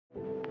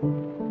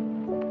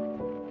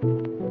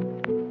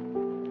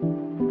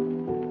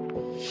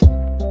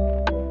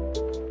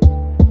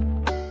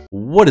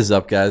What is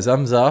up, guys?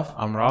 I'm Zuff.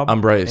 I'm Rob.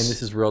 I'm Bryce. And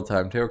this is Real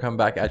Time. Today we're coming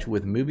back at you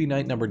with movie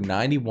night number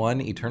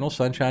 91, Eternal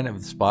Sunshine of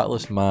the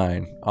Spotless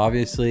Mind.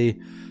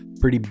 Obviously,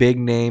 pretty big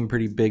name,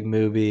 pretty big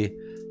movie.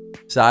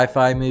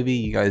 Sci-fi movie.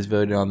 You guys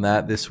voted on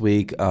that this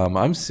week.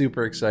 I'm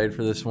super excited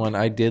for this one.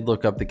 I did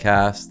look up the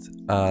cast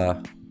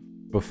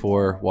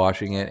before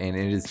watching it, and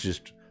it is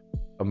just,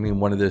 I mean,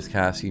 one of those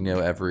casts, you know,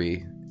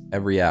 every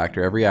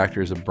actor. Every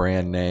actor is a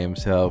brand name,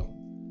 so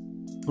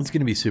it's going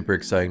to be super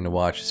exciting to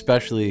watch,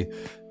 especially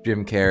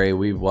Jim Carrey.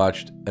 We've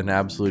watched an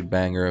absolute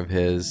banger of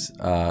his,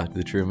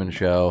 The Truman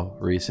Show,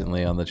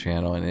 recently on the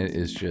channel, and it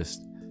is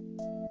just,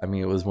 I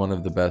mean, it was one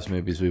of the best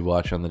movies we've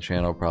watched on the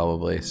channel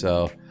probably,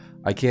 so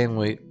I can't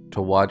wait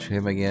to watch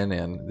him again,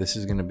 and this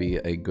is going to be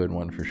a good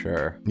one for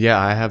sure. Yeah,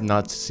 I have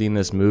not seen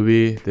this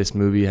movie. This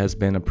movie has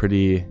been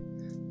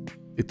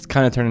it's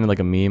kind of turned into like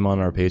a meme on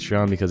our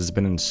Patreon because it's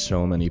been in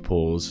so many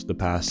polls the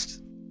past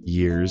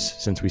years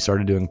since we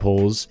started doing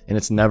polls, and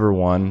it's never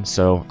won,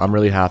 so I'm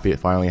really happy it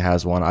finally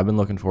has one. I've been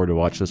looking forward to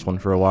watch this one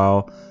for a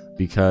while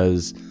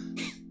because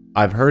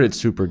I've heard it's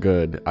super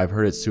good. I've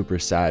heard it's super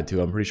sad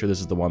too. I'm pretty sure this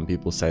is the one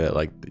people say that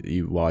like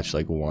you watch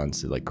like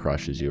once, it like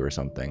crushes you or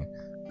something.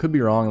 Could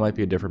be wrong, it might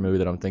be a different movie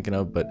that I'm thinking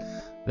of, but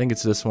I think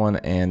it's this one.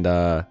 And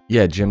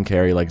yeah, Jim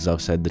Carrey, like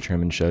Zuff said, The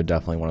Truman Show,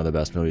 definitely one of the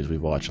best movies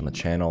we've watched on the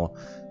channel.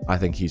 I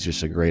think he's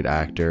just a great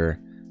actor.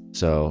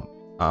 So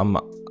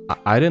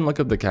I didn't look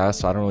up the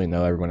cast, so I don't really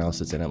know everyone else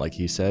that's in it like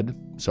he said,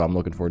 so I'm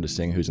looking forward to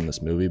seeing who's in this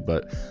movie,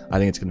 but I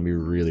think it's going to be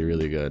really,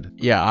 really good.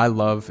 Yeah, I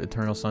love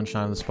Eternal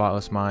Sunshine of the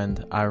Spotless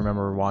Mind. I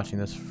remember watching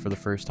this for the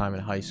first time in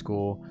high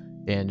school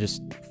and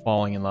just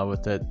falling in love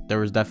with it. There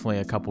was definitely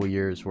a couple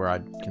years where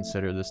I'd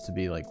consider this to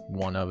be like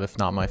one of, if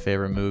not my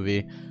favorite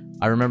movie.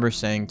 I remember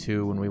saying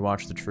too when we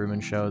watched The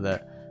Truman Show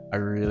that I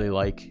really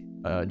like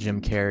Jim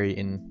Carrey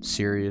in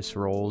serious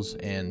roles,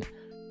 and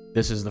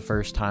this is the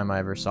first time I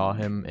ever saw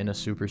him in a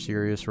super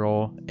serious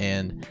role,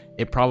 and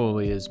it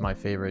probably is my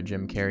favorite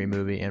Jim Carrey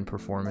movie and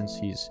performance.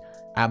 He's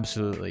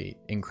absolutely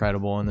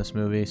incredible in this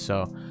movie,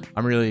 so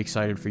I'm really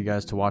excited for you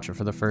guys to watch it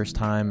for the first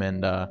time.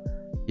 And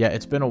yeah,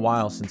 it's been a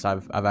while since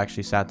I've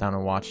actually sat down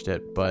and watched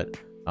it, but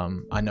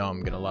I know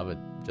I'm gonna love it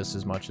just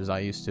as much as I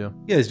used to. If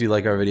you guys do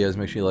like our videos,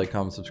 make sure you like,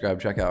 comment, subscribe,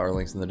 check out our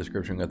links in the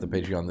description. We got the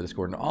Patreon, the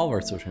Discord, and all of our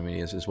social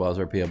medias, as well as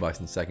our PO Box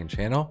and second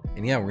channel.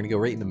 And yeah, we're gonna go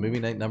right into movie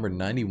night number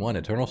 91,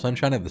 Eternal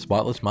Sunshine of the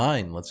Spotless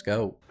Mind. Let's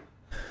go.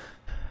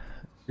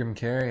 Jim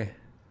Carrey.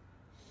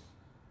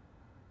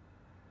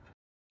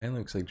 It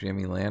looks like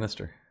Jamie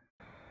Lannister.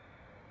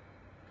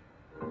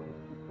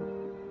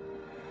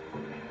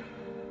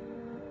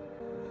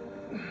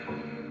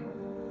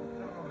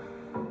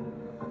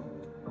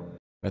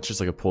 That's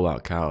just like a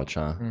pull-out couch,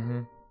 huh?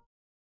 Mm-hmm.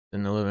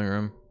 In the living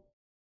room.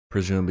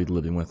 Presumably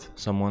living with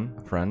someone,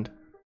 a friend.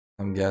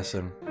 I'm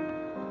guessing.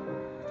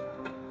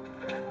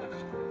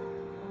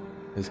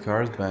 His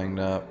car's banged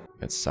up.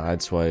 It's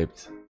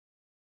sideswiped.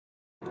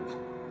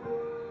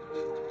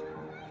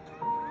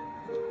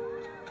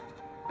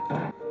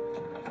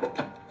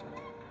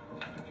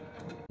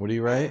 What do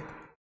you write?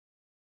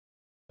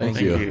 Thank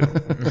you.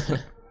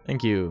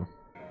 Thank you.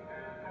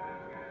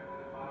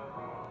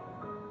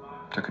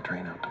 Took a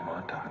train out to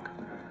Montauk.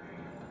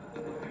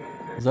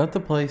 Is that the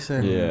place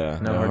in? Yeah,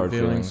 No hard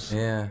feelings.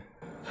 Yeah.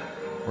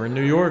 We're in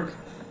New York.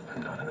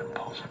 I'm not an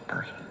impulsive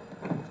person.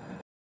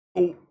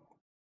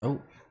 Oh.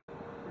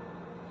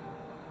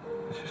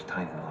 It's just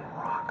tiny little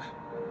rocks.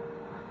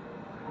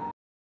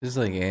 This is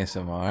like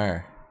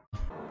ASMR. If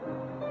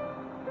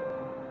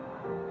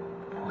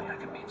only I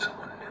could meet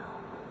someone new.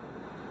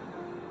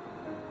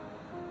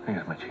 I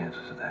guess my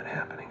chances of that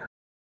happening are...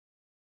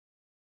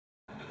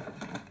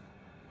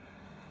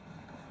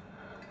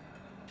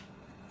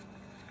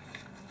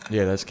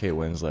 Yeah, that's Kate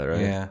Winslet,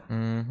 right? Yeah.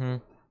 Mm-hmm.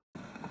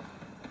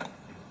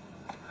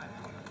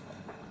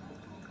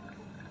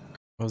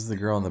 What was the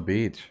girl on the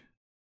beach?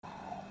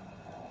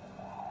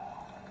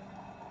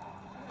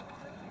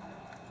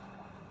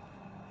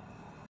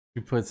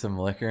 You put some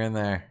liquor in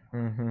there.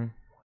 Mm-hmm.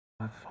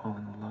 I fall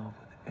in love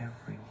with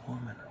every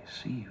woman I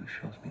see who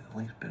shows me the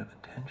least bit of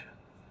attention.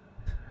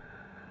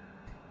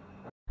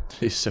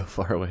 She's so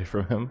far away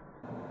from him.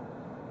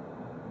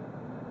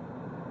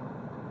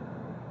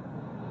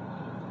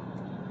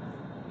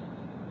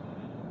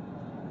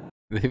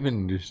 They've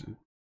been just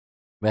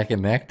neck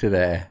and neck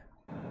today.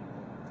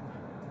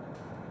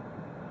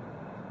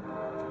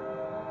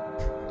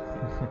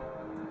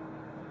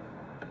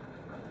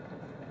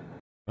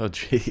 Oh,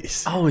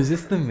 jeez. Oh, is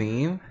this the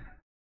meme?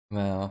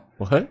 No.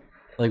 What?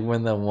 Like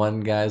when the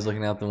one guy's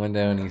looking out the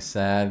window and he's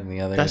sad and the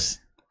other... That's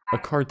a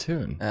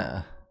cartoon.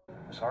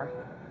 Sorry?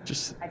 I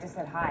just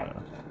said hi.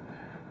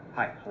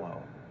 Hi. Hello.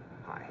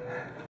 Hi.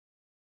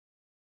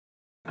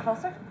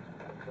 Closer?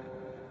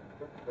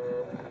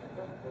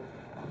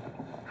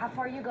 How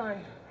far are you going?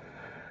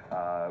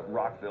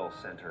 Rockville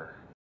Center.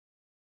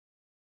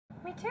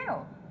 Me too.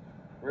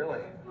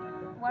 Really?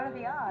 What are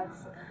the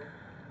odds?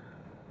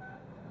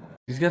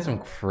 She's got some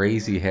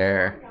crazy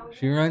hair.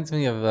 She reminds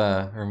me of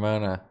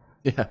Ramona.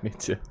 Yeah, me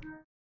too.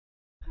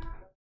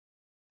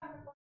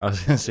 I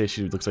was gonna say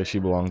she looks like she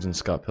belongs in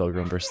Scott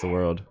Pilgrim vs. the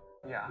World.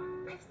 Yeah.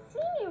 I've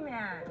seen you,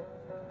 man.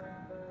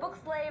 Book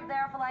slave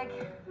there for like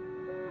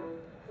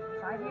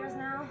 5 years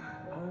now.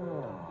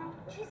 Oh.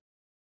 Jeez.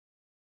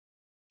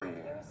 5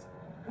 years?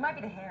 It might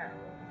be the hair.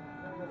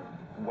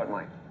 What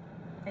might?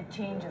 It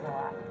changes a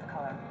lot, the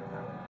color.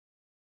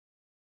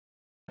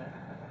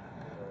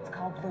 It's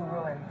called Blue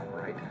Ruin.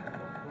 Right.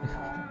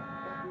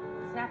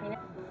 Snappy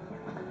neck.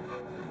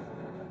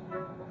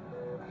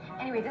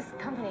 Anyway, this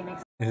company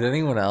makes Does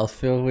anyone else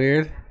feel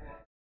weird?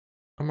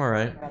 I'm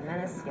alright. Red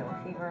Menace, Yellow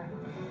Fever,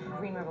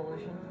 Green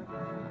Revolution.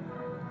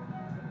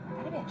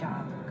 That'd be a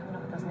job, coming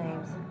up with those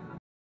names.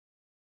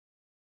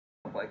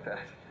 Like that.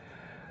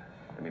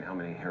 I mean, how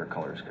many hair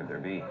colors could there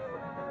be?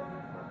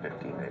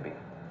 50, maybe.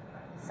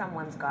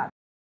 Someone's got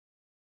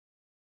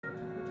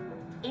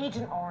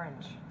Agent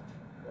Orange.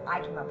 I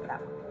came up with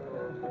that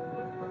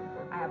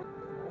one. I have.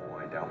 Oh,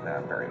 I doubt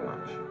that very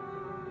much.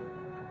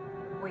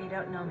 Well, you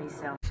don't know me,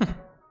 so.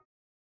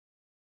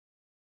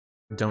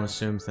 Don't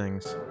assume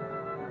things.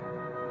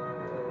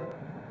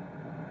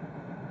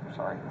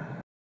 Sorry.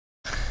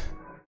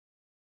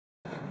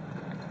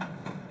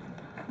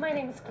 My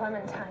name is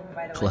Clementine,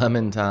 by the way.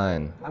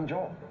 Clementine. I'm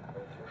Joel.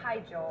 Hi,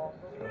 Joel.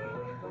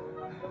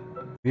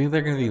 You think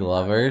they're gonna be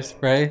lovers,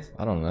 Bryce?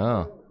 I don't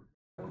know.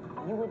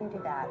 You wouldn't do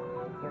that.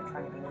 You're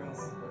trying to be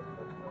nice.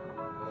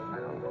 I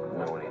don't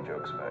know any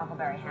jokes about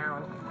Huckleberry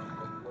Hound.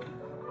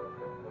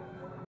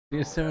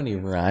 There's so many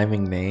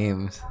rhyming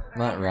names.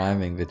 Not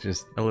rhyming, but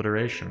just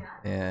Alliteration.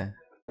 yeah.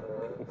 it.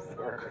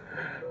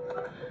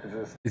 Is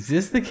this Is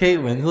this the Kate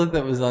Winslet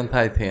that was on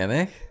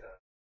Titanic?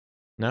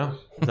 No,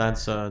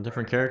 that's a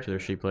different character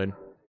she played.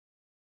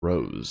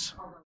 Rose.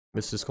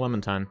 This is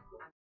Clementine.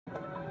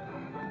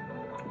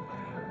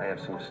 I have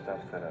some stuff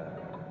that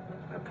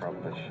I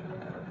probably should.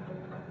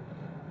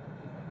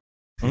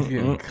 She's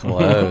getting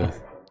close.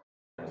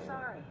 I'm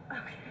sorry.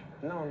 Okay.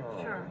 No, no.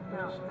 Sure.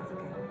 No, that's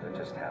okay. I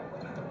just have.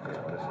 You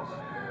know, this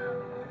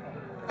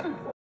is.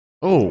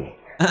 Oh.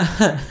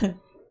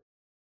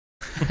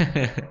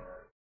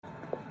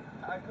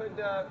 I could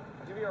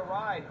give you a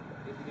ride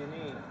if you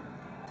need.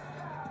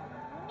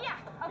 Yeah.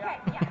 Okay.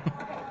 Yeah.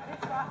 Okay.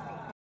 It's Rossi.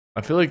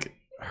 I feel like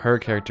her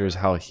character is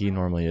how he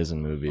normally is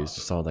in movies,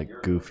 just all like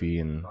goofy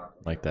and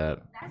like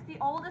that. That's the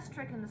oldest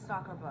trick in the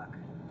Stalker book.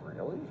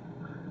 Really?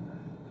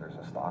 There's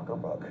a stalker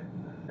book.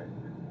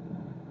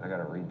 I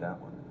gotta read that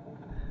one.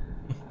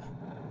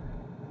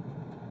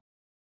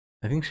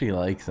 I think she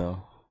likes him.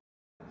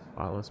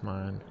 Spotless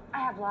Mind. I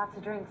have lots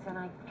of drinks, and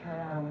I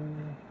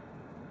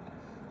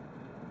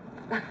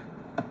could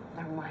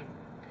Never mind.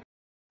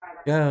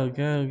 Go,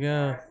 go,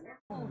 go.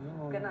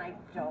 Good night,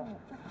 Joel.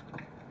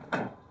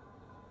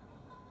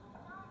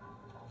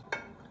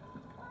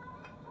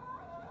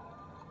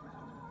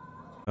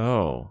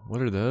 Oh,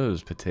 what are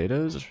those?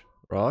 Potatoes?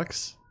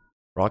 Rocks?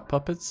 Rock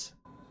puppets?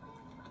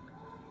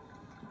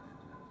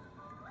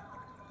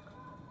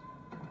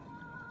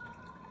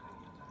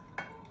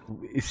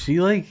 Is she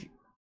like?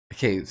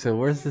 Okay, so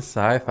where's the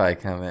sci-fi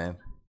come in?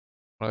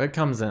 Well, it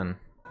comes in.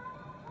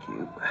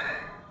 Cute.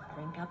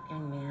 Drink up,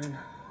 young man.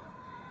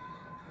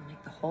 It'll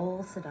make the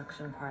whole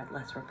seduction part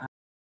less repugnant.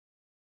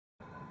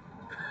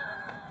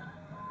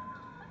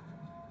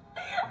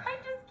 I'm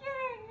just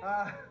kidding.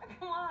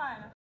 Come on.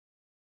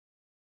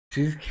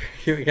 She's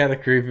kind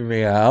of creeping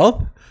me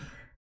out.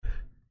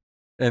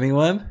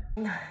 Anyone?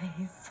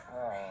 Nice.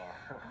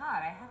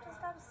 God, I have to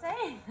stop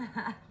saying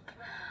that.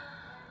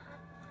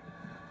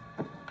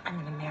 I'm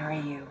gonna marry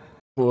you.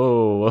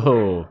 Whoa,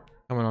 whoa.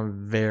 Coming on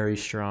very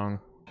strong.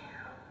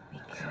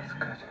 Sounds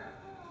good.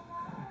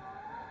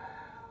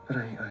 But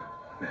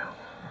now.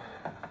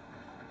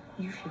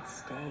 You should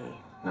stay.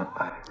 No,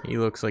 He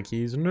looks like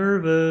he's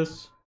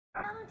nervous.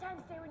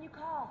 Valentine's Day when you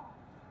call.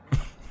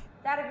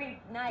 That'd be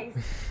nice.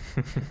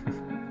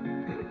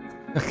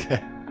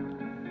 Okay.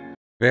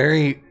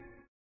 Very.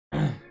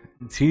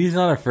 She's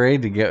not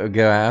afraid to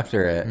go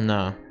after it.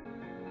 No.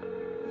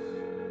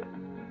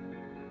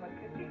 What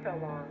could be so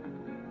long?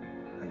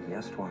 I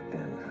just walked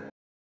in.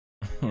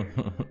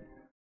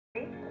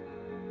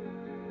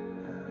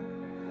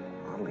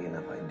 Oddly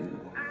enough, I do.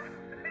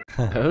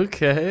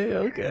 Okay,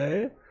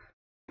 okay.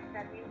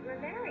 That means we're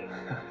married.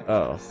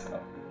 Oh.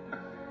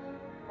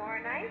 More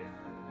nice?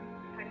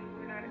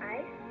 Honeymoon on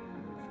ice?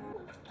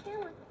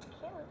 Camera.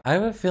 I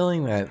have a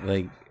feeling that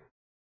like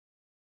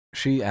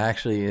she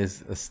actually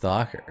is a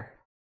stalker.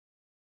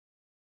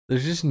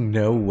 There's just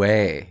no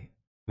way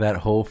that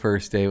whole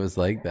first day was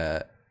like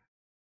that.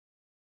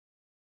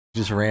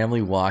 Just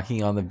randomly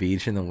walking on the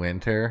beach in the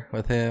winter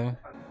with him.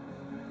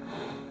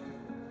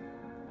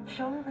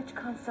 Show me which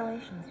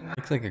constellations you're.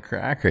 Looks like a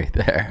crack right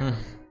there.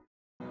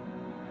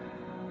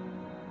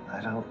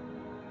 I don't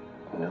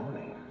know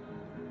any.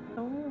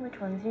 Show me which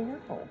ones you know.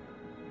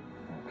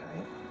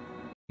 Okay.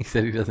 He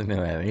said he doesn't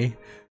know any.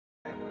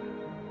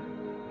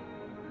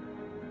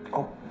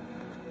 Oh.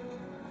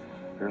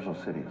 Here's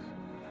Osidious.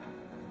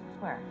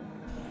 Where?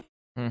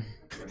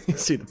 You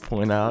see the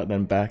point out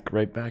and then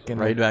right back in.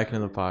 Right back into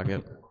the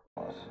pocket.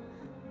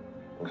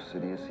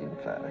 Osidious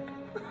emphatic.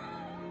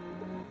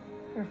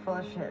 You're full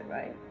of shit,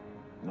 right?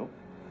 Nope.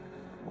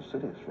 Well,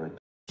 serious, right?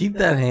 Keep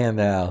that hand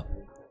out.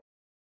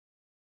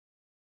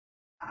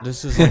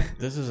 This is like,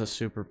 this is a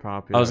super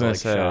popular I was gonna like,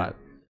 say. shot.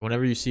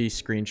 Whenever you see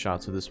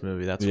screenshots of this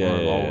movie, that's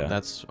Yeah.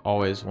 that's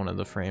always one of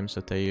the frames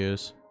that they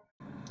use.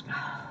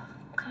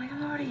 Can I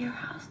come over to your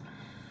house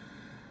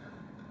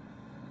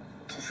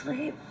to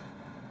sleep?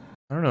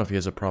 I don't know if he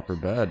has a proper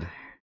bed.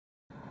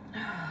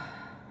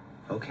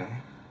 Okay.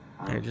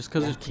 Okay, just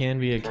because it can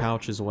be a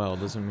couch as well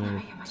doesn't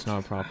mean it's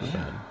not a proper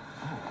bed.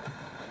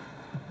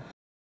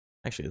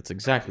 Actually, that's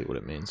exactly what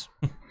it means.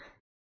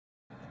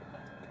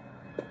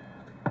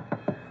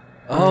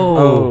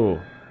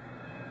 Oh,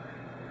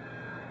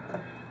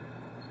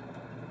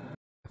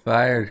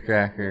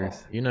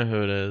 firecrackers. You know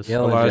who it is.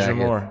 Yellow Elijah Jackets.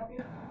 Moore.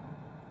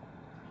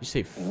 You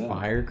say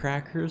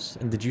firecrackers?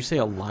 And did you say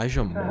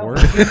Elijah Moore?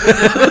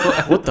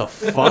 What the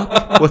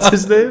fuck? What's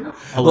his name?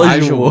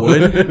 Elijah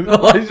Wood?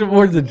 Elijah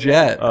Moore's a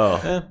jet.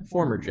 Oh.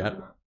 Former Jet.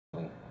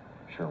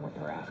 Sure what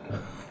you're asking.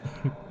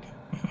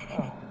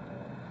 Oh.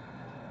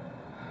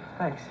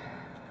 Thanks.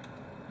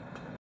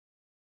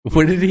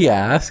 What did he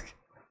ask?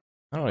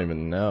 I don't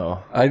even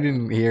know. I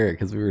didn't hear it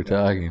because we were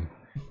talking.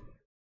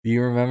 Do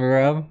you remember,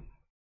 Rob?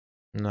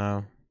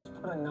 No.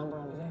 Put a number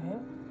on, is that him?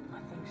 I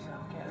think so.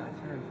 Yeah, that's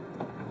him.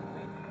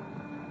 Wait,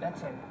 that's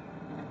him.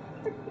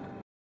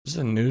 Is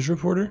this a news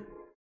reporter?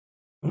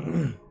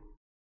 I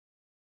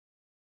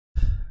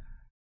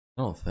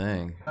don't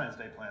think. Trying to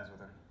stay plans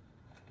with her.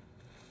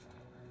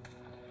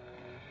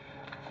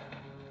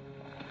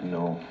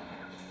 No.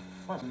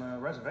 Want some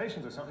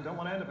reservations or something? Don't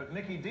want to end up at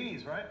Mickey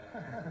D's, right?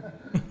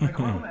 Like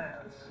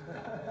romance.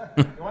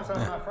 You want some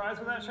fries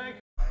with that shake?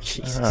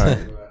 Jesus.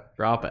 Alright.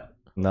 Drop it.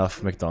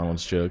 Enough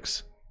McDonald's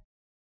jokes.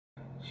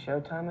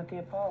 Showtime at the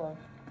Apollo.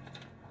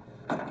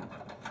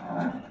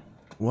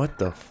 What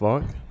the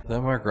fuck? Is that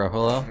Mark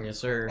Ruffalo? Yes,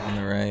 sir. On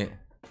the right.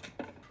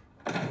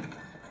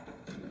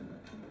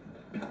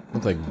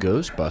 Looks like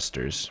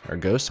Ghostbusters or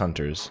Ghost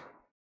Hunters.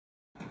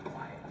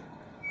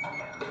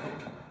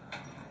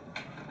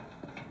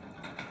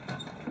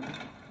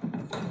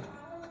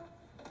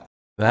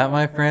 That,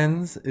 my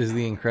friends, is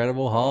the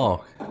Incredible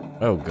Hulk.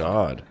 Oh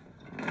god.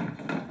 Be a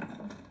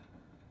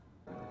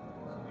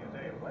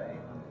day away.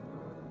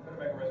 Better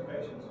make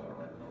reservations.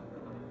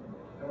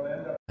 Don't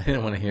end up. I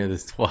didn't want to hear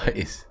this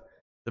twice.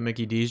 The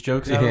Mickey D's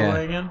jokes out of the Yeah.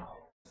 way again?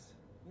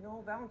 You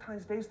know,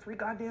 Valentine's Day's 3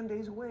 goddamn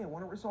days away. I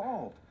want it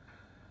resolved.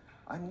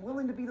 I'm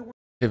willing to be the one.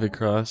 David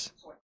Cross.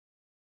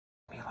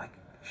 Be like,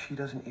 she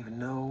doesn't even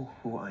know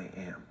who I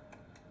am.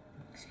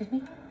 Excuse me?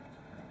 Can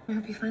I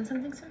help you find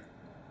something, sir?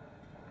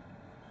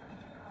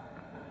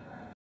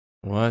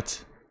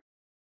 What?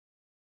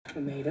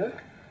 Tomato.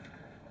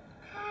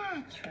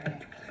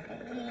 Patrick,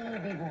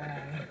 baby boy.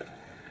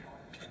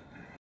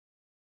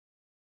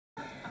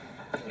 What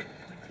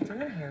you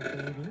doing here,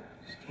 baby?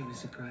 Just came to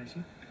surprise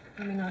you.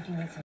 Let me know if you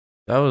need some.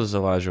 That was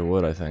Elijah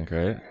Wood, I think,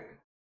 right?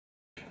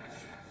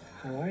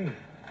 How are you?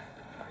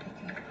 Pretty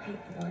good, baby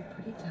boy.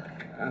 Pretty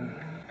tired.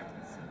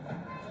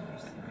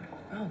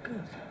 Oh,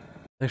 good.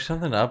 There's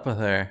something up with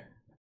her.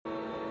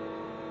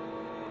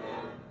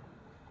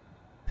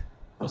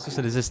 Also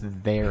said, is this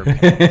their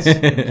pants?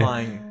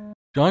 Implying.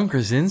 John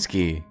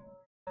Krasinski.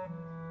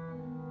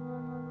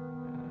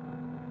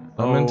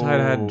 Clementine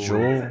Oh. had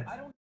Joel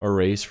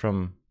erased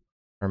from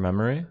her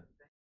memory?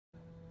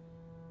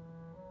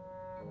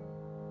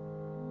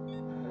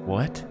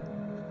 What?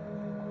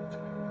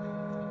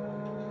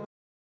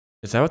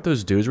 Is that what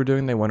those dudes were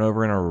doing? They went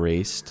over and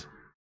erased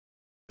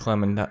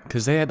Clementine?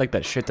 Because they had like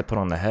that shit to put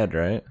on the head,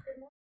 right?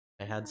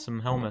 They had some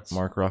helmets.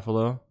 Mark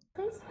Ruffalo?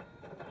 Please?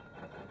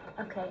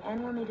 Okay,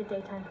 and we'll need a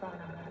daytime phone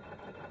number.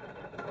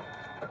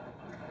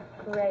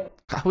 Great.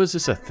 How is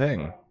this a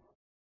thing?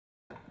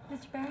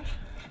 Mr. Parrish?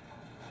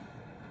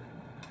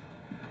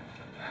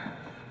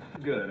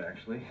 Good,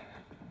 actually.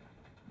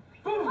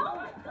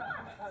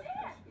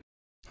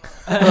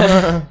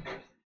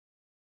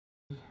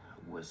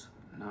 Was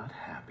not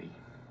happy,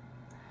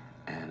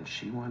 and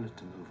she wanted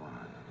to move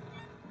on.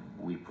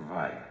 We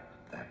provide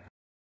that.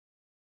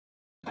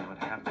 Not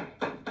happy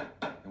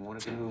and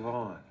wanted to move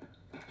on.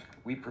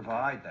 We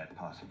provide that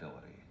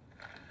possibility.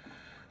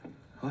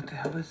 What the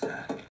hell is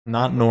that?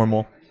 Not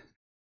normal.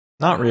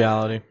 Not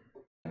reality.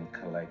 And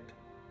collect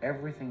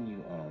everything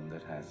you own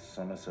that has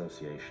some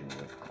association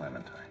with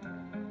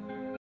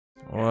Clementine.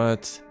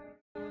 What?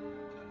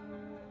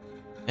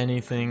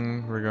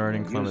 Anything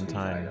regarding Use these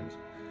Clementine. items,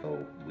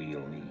 so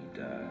we'll need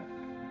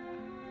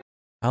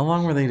How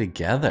long were they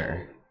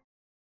together?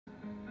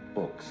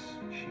 books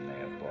she may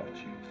have bought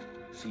you,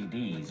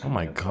 CDs. Oh you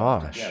my may have put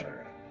gosh.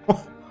 together,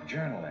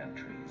 journal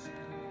entries.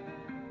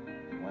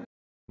 A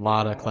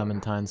lot of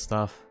Clementine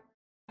stuff.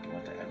 You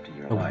want to empty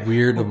your A life.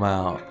 weird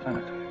amount.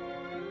 Clementine.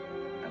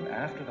 And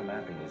after the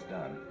mapping is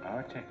done,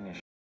 our technician.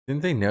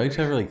 Didn't they know each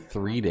other like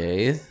 3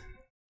 days?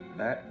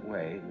 That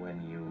way,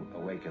 when you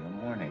awake in the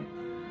morning,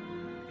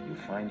 you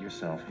find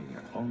yourself in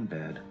your own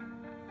bed.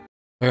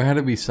 There had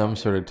to be some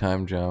sort of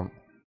time jump.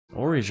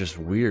 Or he's just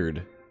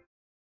weird.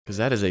 Because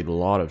that is a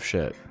lot of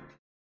shit.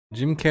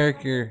 Jim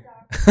Carrey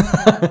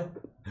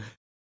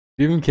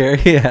Jim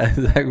Carrey, yeah,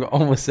 I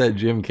almost said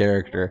Jim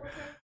character.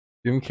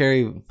 Jim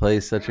Carrey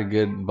plays such a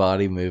good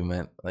body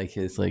movement, like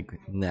his like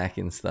neck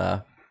and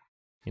stuff.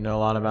 You know a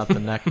lot about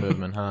the neck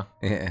movement, huh?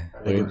 Yeah.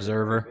 Big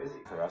observer.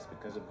 For us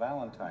because of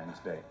Valentine's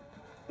Day.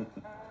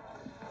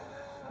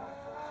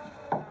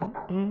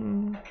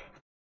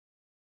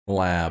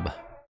 Lab.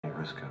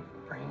 Risk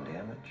of brain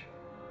damage.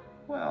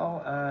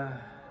 Well,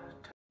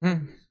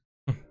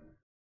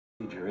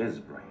 procedure is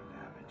brain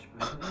damage,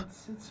 but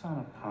it's on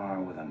a par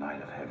with a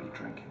night of heavy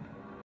drinking.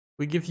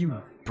 We give you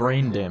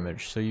brain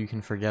damage so you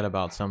can forget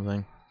about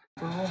something.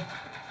 What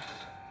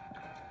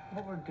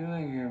we're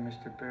doing here,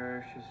 Mr.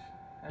 Parrish, is...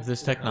 If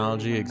this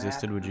technology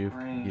existed, would you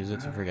use it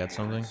to forget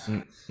something?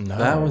 No.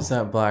 That was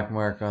that black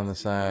mark on the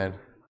side.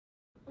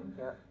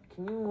 Yeah.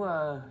 Can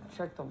you,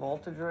 check the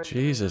voltage right?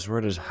 Jesus, we're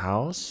at his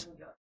house?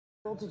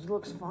 Voltage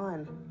looks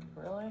fine.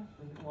 Really?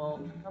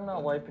 Well, I'm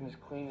not wiping as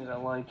clean as I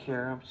like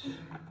here.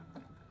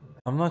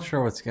 I'm not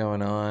sure what's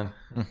going on.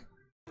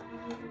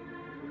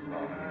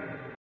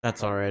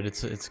 That's alright,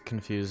 it's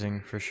confusing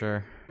for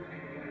sure.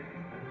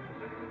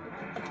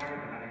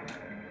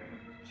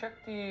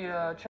 Check the,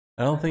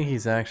 I don't think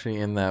he's actually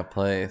in that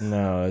place.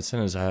 No, it's in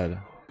his head.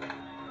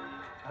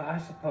 I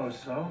suppose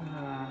so.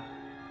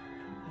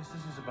 This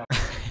is about...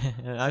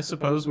 I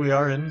suppose we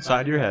are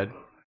inside your head.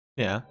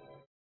 Yeah.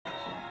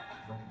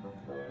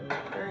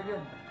 Very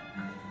good.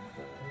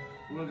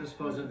 We'll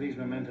dispose of these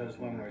mementos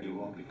one way. You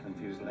won't be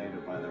confused later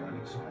by their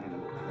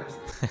unexplainable crest.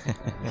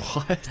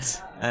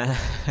 What?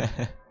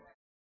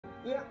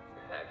 Yeah.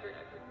 Patrick,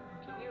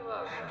 can you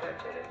check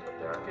in if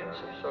there are getting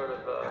some sort of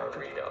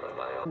readout on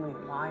my own? How many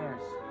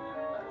wires?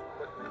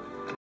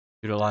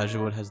 Dude, Elijah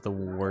Wood has the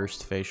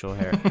worst facial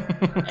hair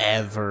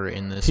ever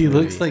in this He movie.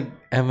 looks like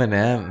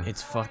Eminem.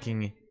 It's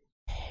fucking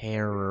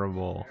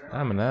terrible.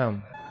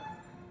 Eminem.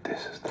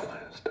 This is the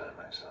last time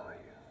I saw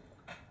you.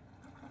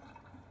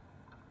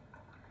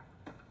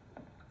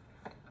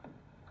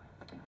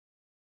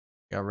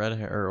 Got red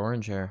hair or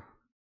orange hair.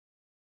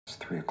 It's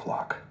 3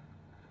 o'clock.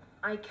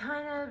 I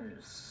kind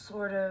of,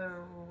 sort of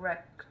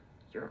wrecked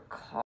your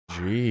car.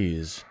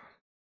 Jeez.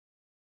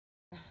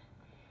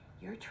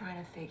 You're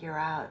trying to figure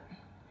out,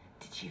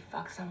 did she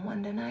fuck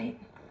someone tonight?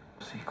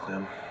 See,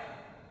 Clem,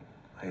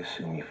 I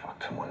assume you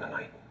fucked someone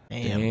tonight.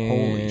 Damn,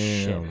 holy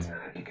shit.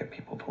 You get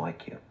people to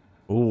like you.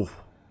 Ooh.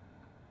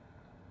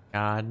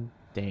 God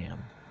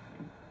damn.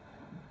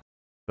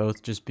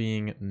 Both just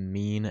being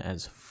mean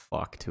as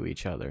fuck to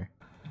each other.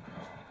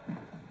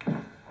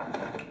 I'm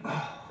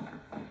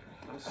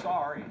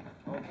sorry,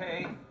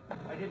 okay?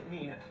 I didn't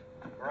mean it,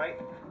 all right?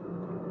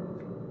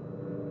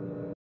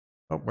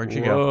 Oh, where'd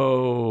you go?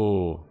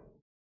 Whoa.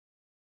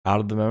 Out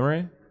of the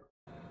memory?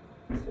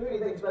 Who do you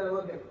think's better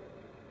looking?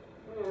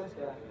 This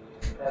guy.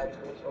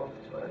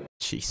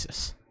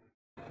 Jesus.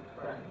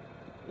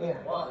 Yeah.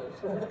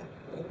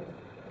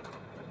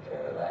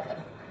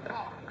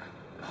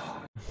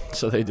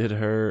 So they did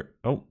her.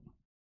 Oh.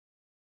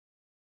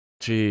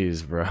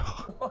 Jeez, bro.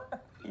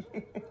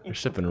 You're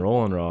sipping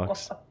Rolling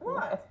Rocks.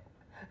 What?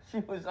 She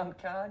was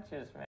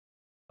unconscious, man.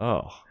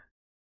 Oh.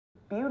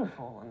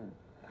 Beautiful and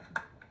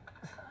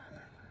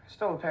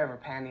stole a pair of her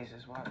panties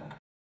as well.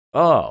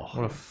 Oh.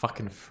 What a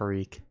fucking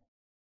freak.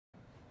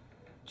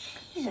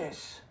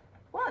 Jesus.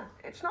 What?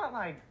 It's not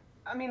like,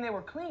 I mean, they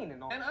were clean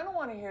and all. And I don't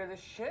want to hear this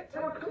shit. They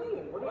were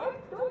clean. What?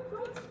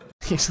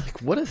 He's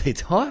like, what are they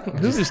talking?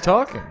 Who's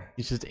talking?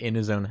 He's just in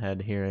his own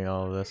head hearing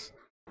all of this.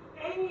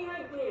 Any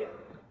idea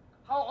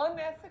how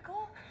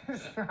unethical?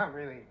 It's not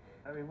really.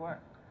 I mean, what?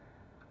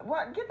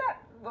 What? Get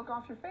that look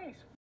off your face.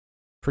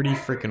 Pretty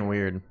freaking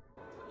weird.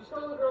 You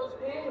stole the girl's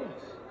panties.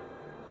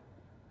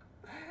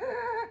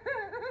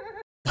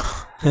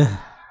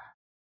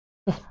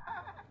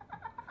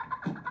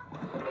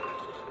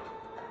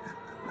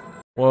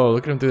 Whoa,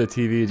 look at him through the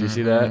TV. Did you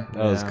see that?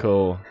 That was yeah.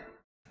 cool.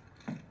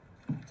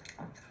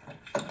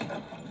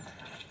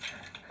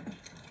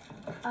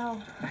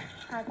 Oh,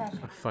 hi,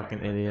 Patrick. A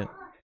fucking idiot.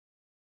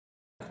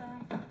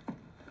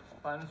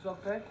 Find us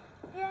okay?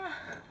 Yeah.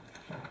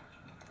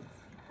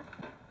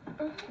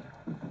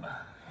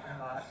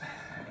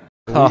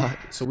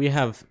 So we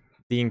have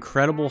the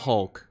Incredible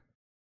Hulk,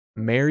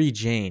 Mary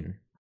Jane,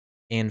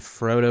 and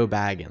Frodo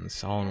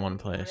Baggins all in one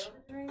place.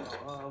 We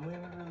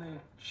haven't really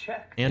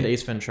checked. And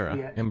Ace Ventura.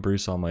 Yeah. And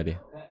Bruce Almighty.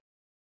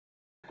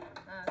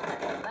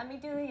 Let me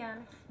do the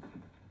honors.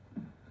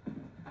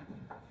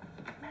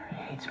 Mary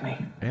hates me.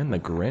 And the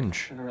Grinch.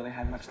 Should've really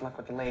had much luck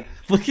with the lady.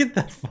 Look at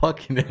that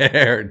fucking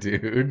hair,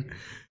 dude.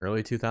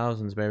 Early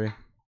 2000s, baby.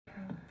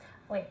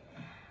 Wait.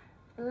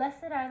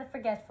 Blessed are the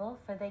forgetful,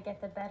 for they get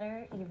the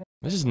better even.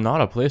 This is not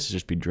a place to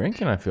just be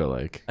drinking, I feel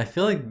like. I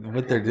feel like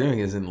what they're doing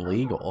isn't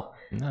legal.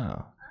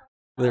 No.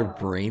 They're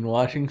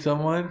brainwashing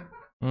someone.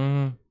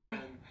 Mm.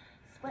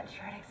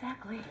 Sweatshirt,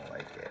 exactly. I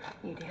like it.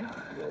 You do?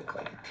 You look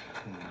like a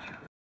teenager.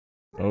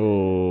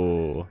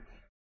 Oh.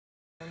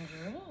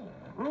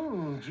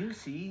 Mmm,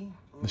 juicy.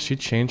 Does she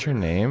change her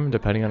name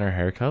depending on her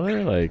hair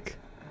color? Like,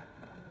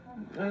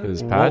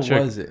 because What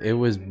Patrick. was it? It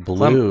was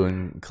blue,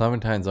 and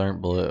clementines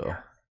aren't blue.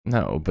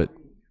 No, but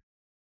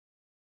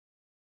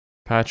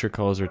Patrick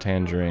calls her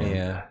Tangerine.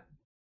 Yeah.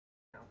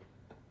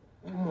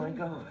 Oh my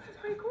god. This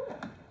is pretty cool.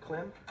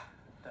 Clem?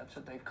 That's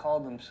what they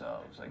called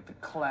themselves. Like the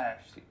Clash.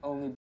 The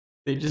only.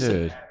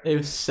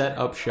 They've set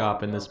up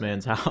shop in this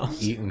man's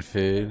house. Eating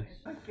food.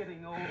 I'm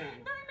getting old. Nothing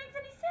makes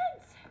any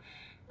sense.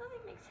 Nothing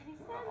makes any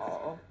sense.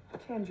 Oh,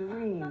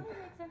 Tangerine. Nothing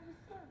makes any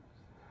sense.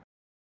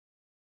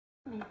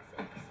 Makes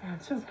any sense.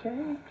 It's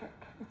okay.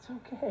 It's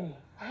okay.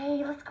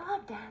 Hey, let's go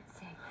out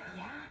dancing.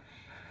 Yeah?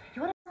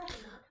 You want to?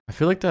 I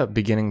feel like that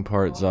beginning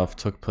part, Zuff,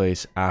 took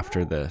place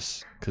after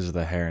this because of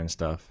the hair and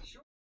stuff.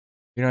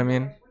 You know what I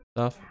mean,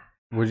 Zuff?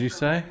 What'd you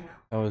say?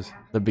 That was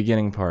The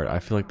beginning part. I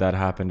feel like that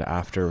happened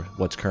after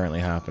what's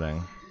currently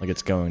happening. Like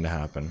it's going to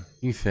happen.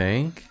 You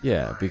think?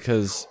 Yeah,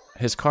 because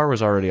his car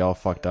was already all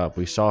fucked up.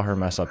 We saw her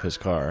mess up his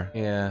car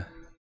Yeah.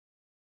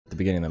 at the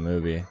beginning of the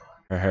movie.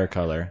 Her hair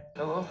color.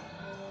 Hello?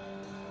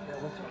 Yeah,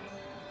 what's up?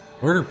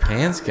 Where'd her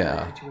pants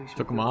go?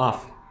 Took him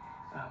off.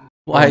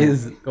 Why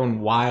is Going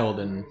wild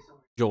in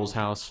Joel's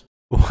house.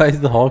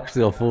 the Hulk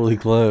still fully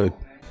clothed?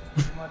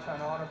 Too much on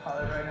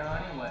autopilot right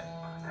now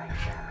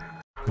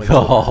anyway.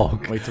 The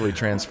Hulk. Wait till he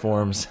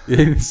transforms.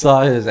 You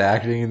saw his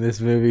acting in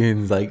this movie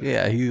and it's like,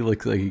 yeah, he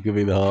looks like he could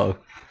be the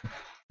Hulk.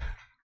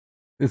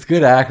 It's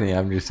good acting,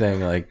 I'm just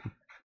saying, like,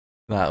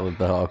 not what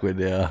the Hulk would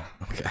do.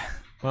 Okay.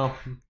 Well,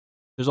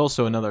 there's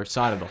also another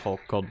side of the Hulk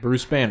called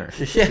Bruce Banner.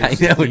 Yeah, I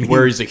know.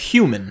 Where he's a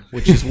human,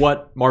 which is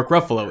what Mark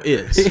Ruffalo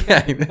is.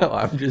 Yeah, I know.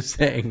 I'm just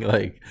saying,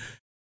 like,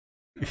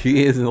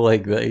 he isn't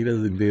like that. He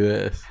doesn't do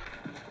this.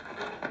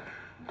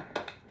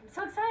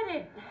 So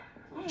excited.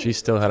 She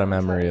still had a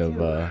memory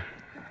of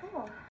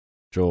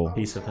Joel.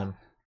 Piece of him.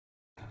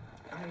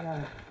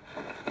 I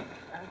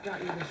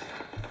got you this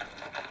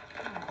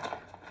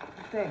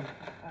thing.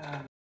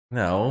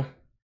 No.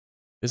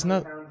 Isn't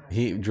that?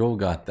 Joel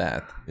got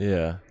that.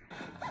 Yeah.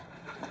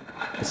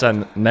 It's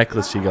that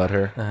necklace she got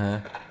her. Uh-huh.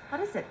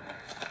 What is it?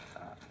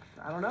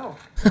 I don't know.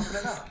 Open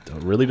it up.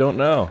 Really don't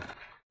know.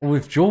 Well,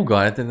 if Joel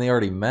got it, then they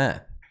already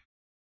met.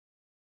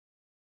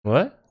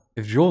 What?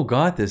 If Joel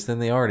got this, then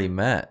they already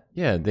met.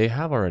 Yeah, they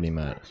have already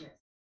met.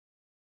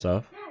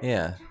 Stuff.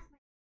 Yeah.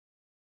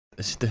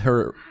 It's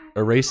her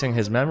erasing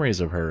his memories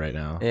of her right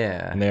now.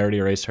 Yeah. And they already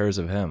erased hers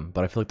of him.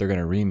 But I feel like they're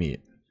gonna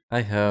re-meet.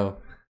 I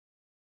hope.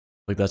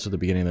 Like that's what the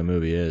beginning of the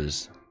movie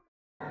is.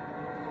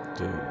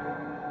 Dude.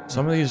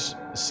 Some of these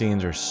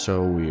scenes are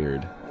so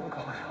weird.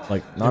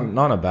 Like not in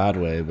a bad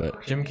way,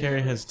 but Jim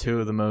Carrey has two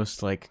of the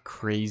most like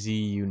crazy,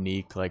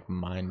 unique, like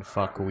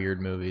mindfuck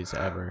weird movies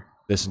ever.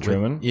 This and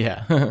Truman?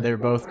 Yeah. They're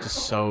both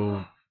just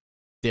so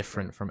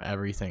different from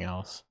everything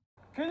else.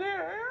 Can you hear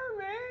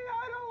me?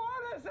 I don't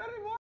want this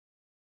anymore.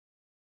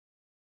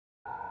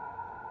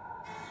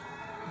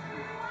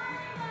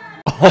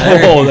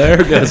 Oh,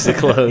 there goes the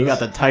clothes. He got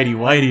the tighty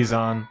whities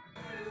on.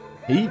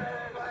 He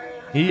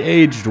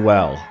aged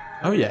well.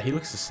 Oh yeah, he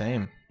looks the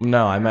same.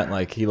 No, I meant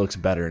like he looks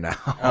better now.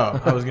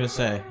 Oh, I was gonna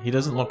say he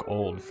doesn't look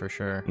old for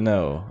sure.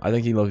 No, I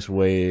think he looks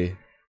way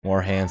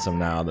more handsome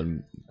now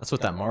than That's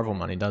what that Marvel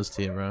money does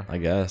to you, bro. I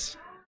guess.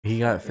 He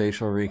got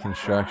facial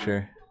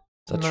reconstruction.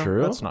 Is that No,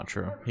 true? That's not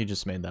true. He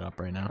just made that up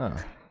right now.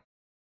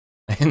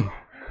 Oh. And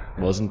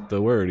wasn't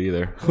the word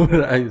either. What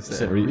did I He say?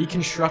 said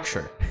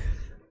reconstruction.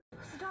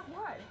 Stop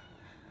what?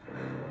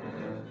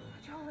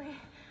 Jolie.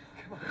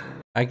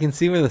 I can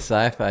see where the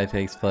sci-fi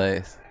takes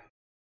place.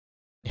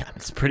 Yeah,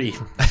 it's pretty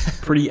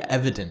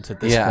evident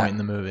at this point in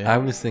the movie. I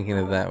was thinking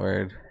of that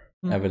word.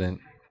 Evident.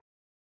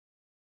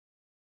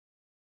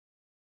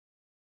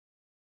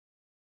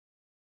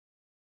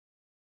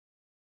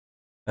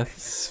 That's a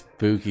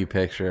spooky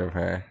picture of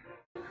her.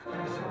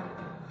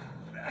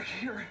 Back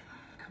here.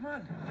 Come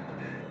on.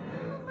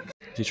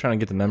 Is he trying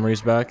to get the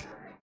memories back?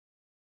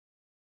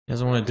 He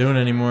doesn't want to do it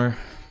anymore.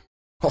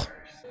 Ben.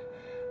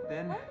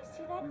 Let me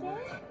see that,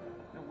 Dad.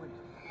 No, wait.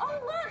 Oh,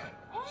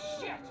 look!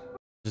 Shit!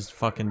 Just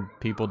fucking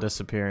people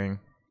disappearing.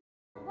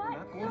 What?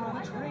 Not going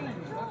on the train.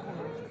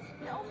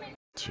 No, man.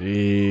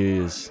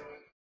 Jeez.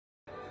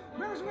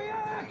 Where's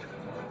React?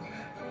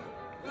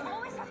 You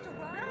always have to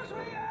run. Where's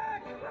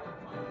React?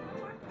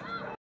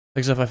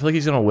 Like, so if I feel like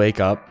he's gonna wake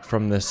up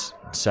from this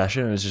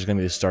session and it's just gonna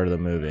be the start of the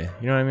movie.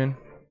 You know what I mean?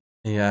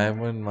 Yeah, I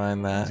wouldn't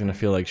mind that. He's gonna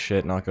feel like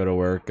shit, not go to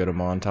work, go to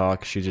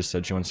Montauk. She just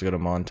said she wants to go to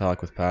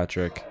Montauk with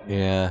Patrick.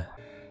 Yeah.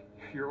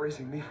 You're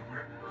erasing me from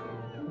her.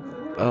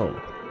 Oh.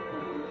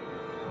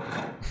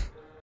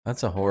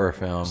 That's a horror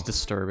film. It's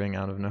disturbing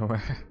out of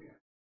nowhere.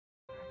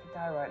 I could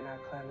die right now,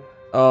 Clem.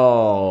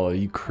 Oh,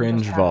 you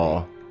cringe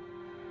ball.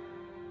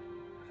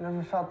 I've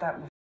never felt that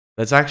before.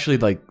 That's actually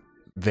like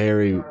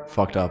very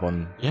fucked up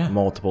on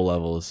multiple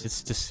levels.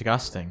 It's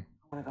disgusting.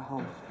 I want to go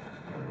home.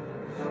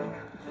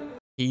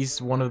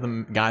 He's one of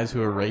the guys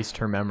who erased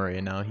her memory,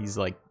 and now he's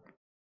like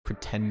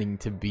pretending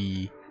to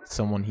be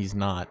someone he's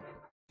not.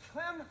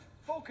 Clem,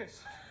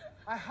 focus.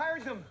 I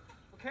hired them.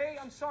 Okay?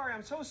 I'm sorry.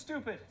 I'm so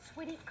stupid.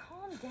 Sweetie,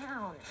 calm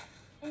down.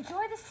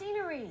 Enjoy the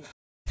scenery.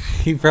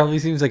 He probably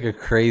seems like a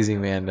crazy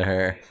man to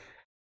her.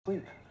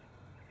 Sleep.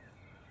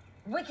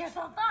 Wake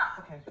yourself up.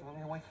 Okay, you want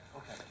me to wake?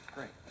 Okay,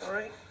 great. All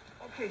right.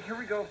 Okay, here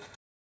we go.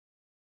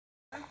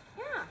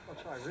 Yeah.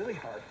 I'll try really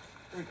hard.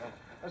 Here we go.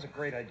 That's a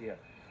great idea.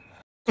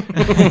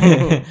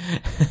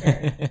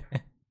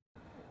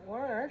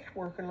 Well, that's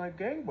working like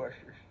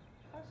gangbusters.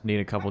 Need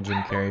a couple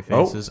Jim Carrey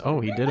faces. Oh,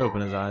 he did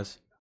open his eyes.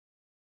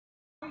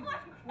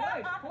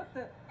 Right, what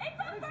the?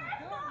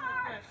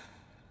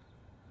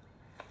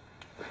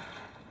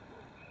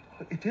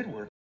 It did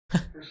work.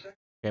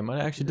 Okay, might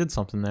have actually did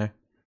something there.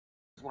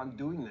 That's why I'm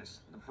doing this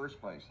in the first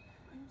place.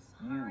 I'm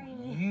sorry.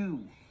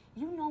 You.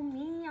 You know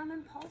me. I'm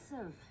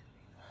impulsive.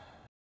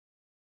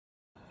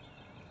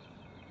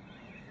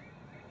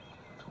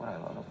 That's what I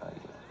love about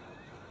you.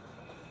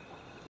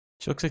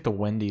 She looks like the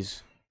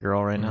Wendy's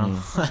girl right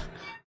now.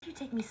 You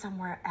take me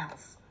somewhere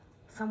else.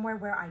 Somewhere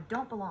where I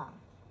don't belong.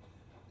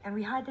 And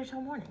we hide there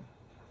till morning.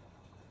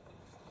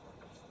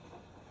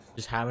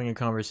 Just having a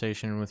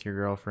conversation with your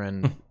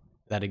girlfriend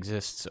that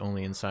exists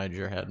only inside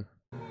your head.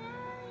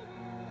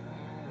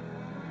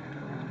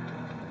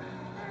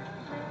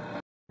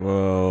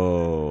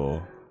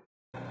 Whoa.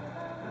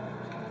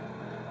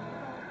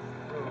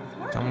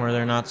 Somewhere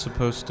they're not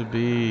supposed to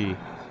be.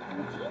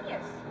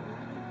 Genius.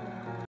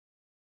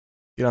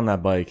 Get on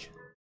that bike.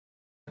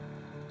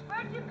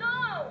 Where'd you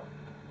go?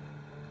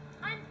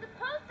 I'm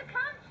supposed to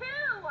come too.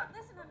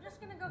 Listen, I'm just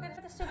gonna go get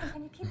the soup, and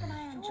can you keep an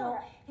eye on Joel?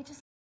 He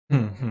just...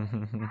 It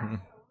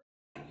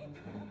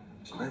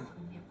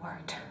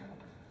worked.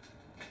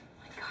 Oh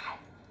my God.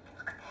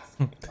 Look at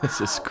this.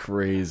 This is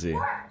crazy.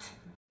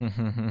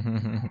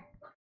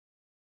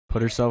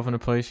 Put herself in a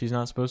place she's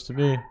not supposed to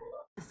be.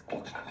 She's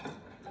not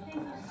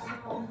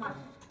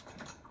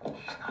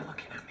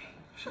looking at me.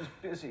 She's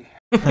busy.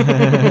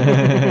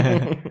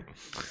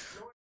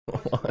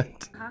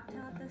 What?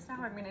 Cocktail at this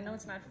hour? I mean, I know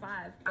it's not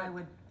 5. I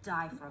would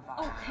die for a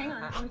bottle. Oh, hang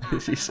on.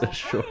 He's so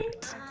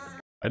short.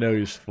 I know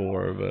he's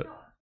 4, but...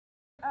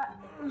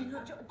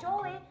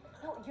 Jolie,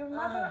 no, your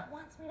mother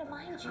wants me to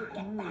mind you.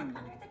 Get back under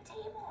the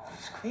table.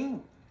 It's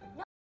clean.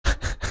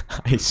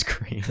 Ice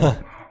cream.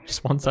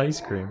 Just wants ice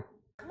cream.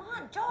 Come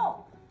on,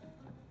 Joel.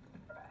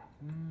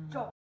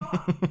 Joel.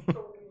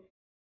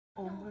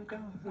 Oh my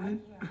God. Right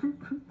here.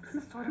 This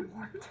is sort of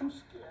worked. I'm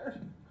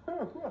scared.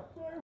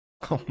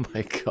 Oh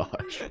my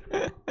gosh.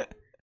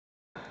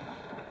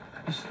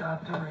 You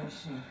stopped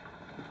erasing.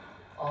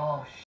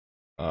 Oh,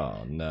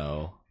 Oh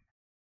no.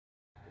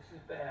 this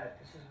is bad.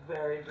 This is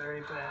very,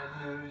 very bad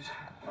news.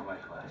 For my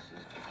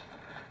classes.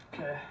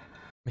 Okay.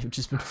 They've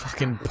just been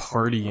fucking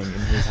partying in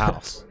his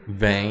house.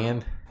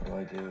 Van. What do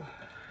I do?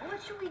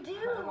 What should we do?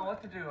 I don't know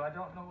what to do. I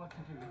don't know what to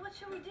do. What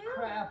should we do?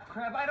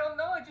 Crap. I don't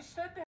know. I just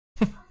said that.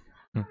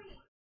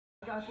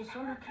 I got this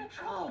under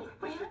control.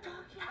 What are you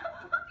talking about?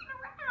 I'm fucking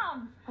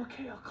around.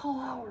 Okay, I'll call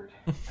Howard.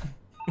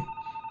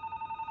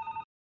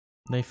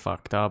 They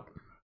fucked up.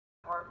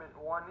 Apartment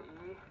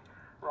 1E,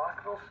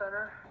 Rockville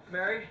Center.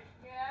 Mary?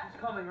 Yeah? He's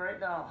coming right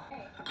now.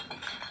 Hey.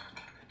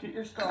 Get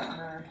your stuff,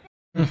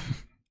 Mary.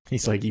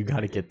 He's like, you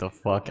gotta get the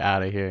fuck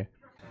out of here.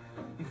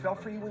 He fell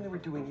for you when they were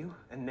doing you,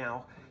 and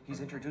now he's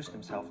introduced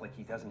himself like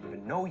he doesn't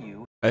even know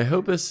you. I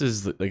hope this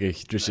is like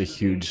just a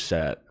huge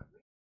set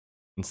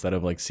instead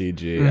of like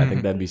CG. I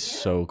think that'd be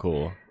so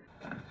cool.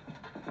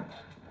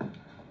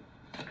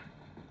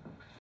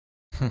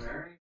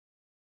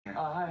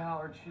 Hi,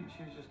 Howard. She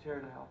was just here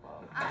to help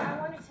out. I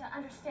wanted to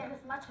understand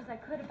as much as I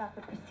could about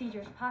the procedure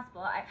as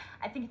possible. I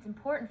think it's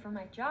important for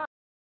my job.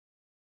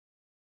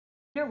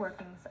 Inner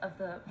workings of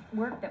the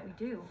work that we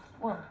do.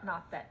 Well,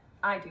 not that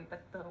I do,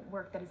 but the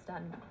work that is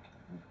done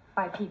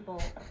by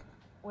people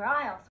where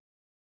I also...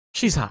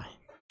 She's high.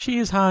 She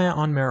is high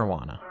on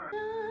marijuana.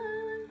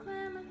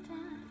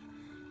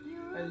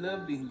 I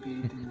love being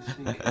bathed in the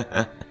sink.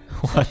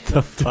 What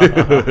the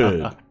fuck?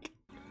 Dude.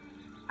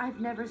 I've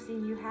never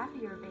seen you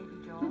happier, baby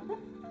Joel.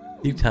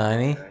 You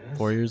tiny.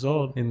 4 years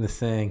old. In the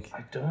sink.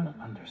 I don't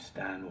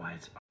understand why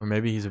it's... Or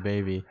maybe he's a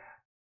baby.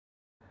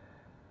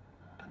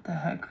 What the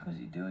heck was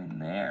he doing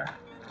there?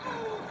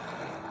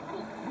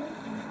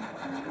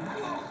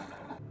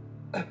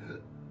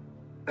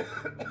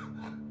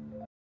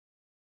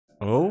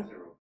 Oh?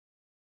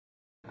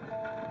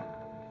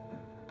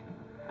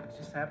 It's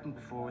just happened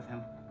before with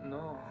him.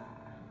 No.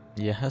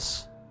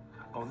 Yes.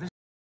 Oh, this...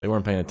 They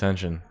weren't paying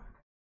attention.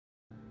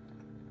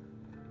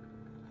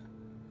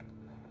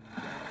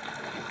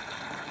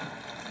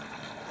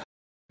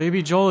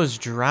 Baby Joel is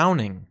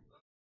drowning.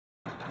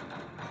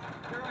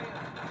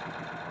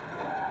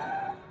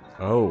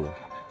 Oh.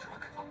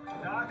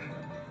 Doc?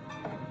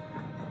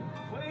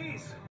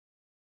 Please?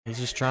 He's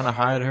just trying to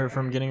hide her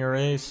from getting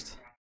erased.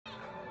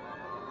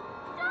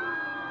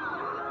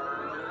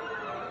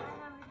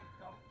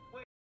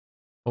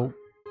 Oh.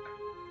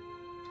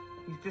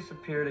 He's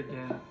disappeared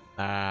again.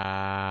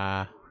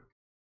 Ah.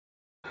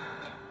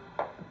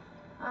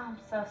 I'm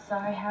so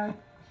sorry, Howard.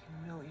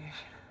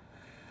 Humiliation.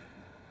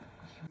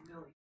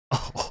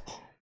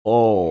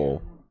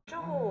 Oh.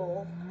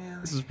 Joel.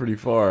 This is pretty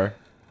far.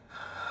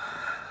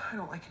 I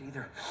don't like it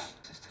either.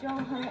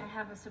 Joel, honey, I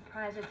have a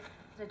surprise.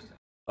 I just...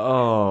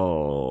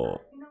 Oh.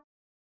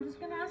 I'm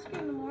just gonna ask you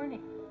in the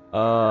morning. Good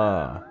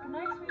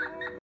night,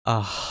 sweetheart.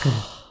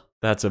 Ah.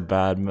 That's a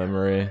bad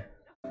memory.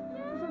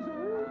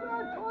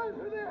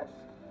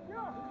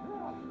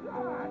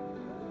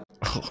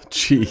 Oh,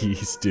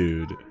 jeez,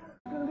 dude.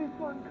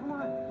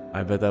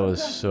 I bet that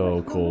was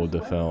so cool to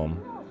film.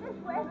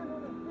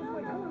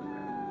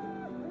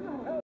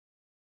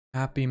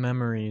 Happy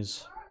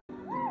memories.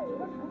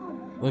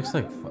 Looks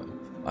like fun.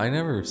 I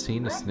never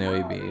seen a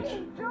snowy beach.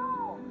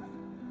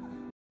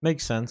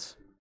 Makes sense.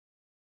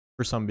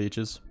 For some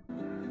beaches.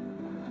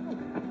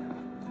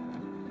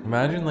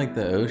 Imagine like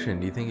the ocean.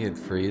 Do you think it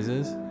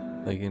freezes?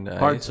 Like into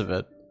Parts ice? of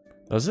it.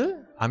 Does it?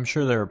 I'm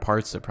sure there are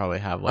parts that probably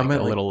have like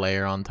meant, a like- little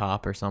layer on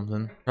top or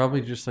something.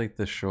 Probably just like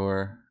the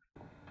shore.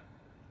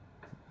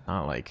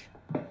 Not like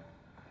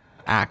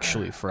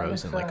actually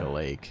frozen like a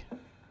lake.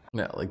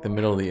 No, like the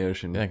middle of the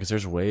ocean. Yeah, because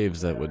there's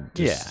waves that would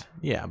just...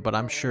 Yeah, but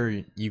I'm sure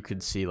you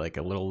could see like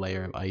a little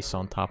layer of ice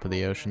on top of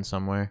the ocean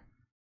somewhere.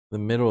 The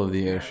middle of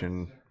the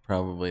ocean,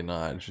 probably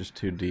not. It's just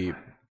too deep.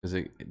 Because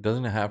it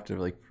doesn't have to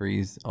like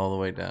freeze all the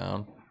way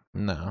down.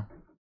 No.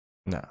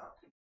 No.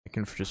 It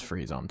can just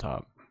freeze on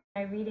top.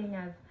 By reading,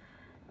 I've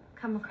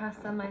come across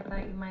some I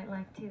thought you might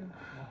like too.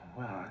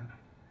 Well,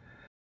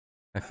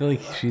 I feel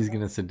like she's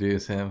gonna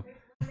seduce him.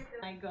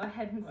 I go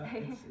ahead and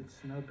say it's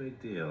no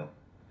big deal.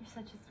 you're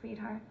such a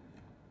sweetheart.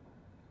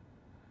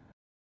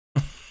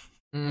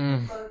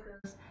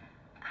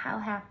 How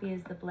happy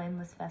is the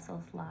blameless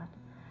vessel's lot?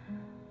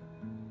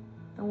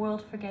 The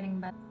world forgetting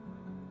but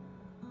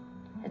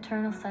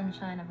eternal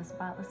sunshine of a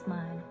spotless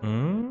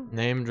mind.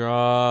 Name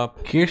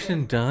drop.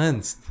 Kirsten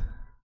Dunst.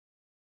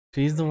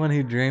 She's the one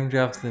who dream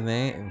drops the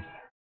name.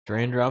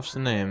 Drain drops the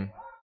name.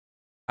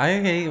 I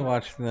hate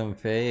watching them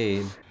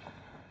fade.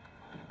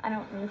 I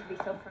don't mean to be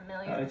so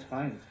familiar. It's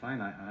fine. It's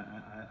fine.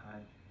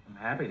 I'm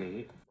happy to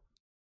eat.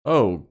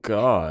 Oh,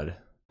 God.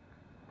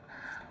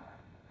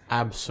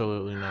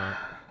 Absolutely not.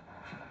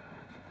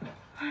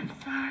 I'm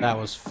sorry. That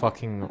was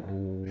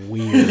fucking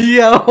weird.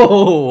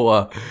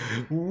 Yo!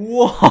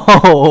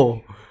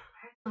 Whoa!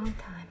 Long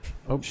time.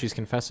 Oh, she's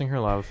confessing her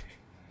love.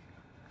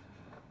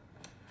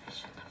 I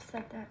shouldn't have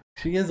said that.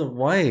 She has a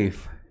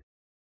wife.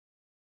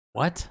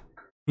 What?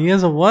 He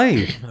has a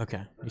wife.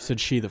 Okay, you said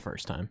she the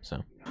first time,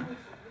 so.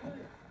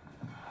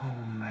 Oh,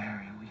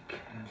 Mary, we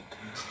can't do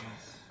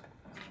this.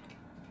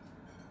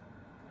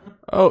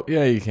 Oh,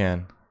 yeah, you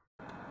can.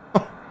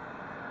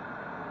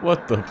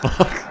 What the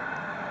fuck?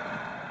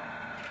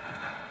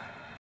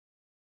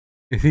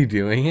 Is he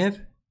doing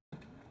it?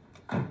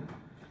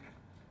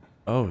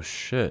 Oh,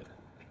 shit.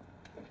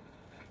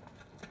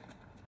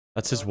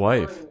 That's his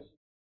wife.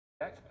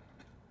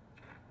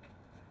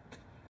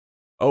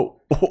 Oh.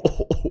 Oh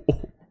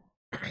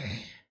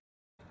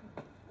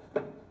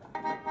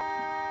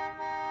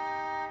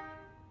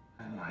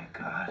my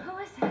God. Who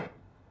is it?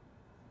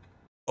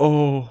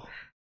 Oh.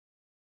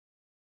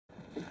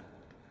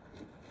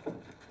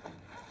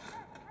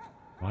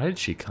 Why did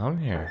she come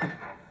here?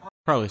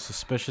 Probably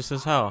suspicious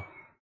as hell.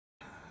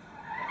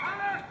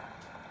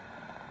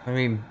 I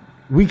mean,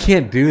 we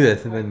can't do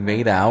this and then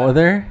made out with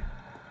her?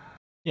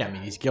 Yeah, I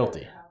mean, he's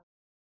guilty.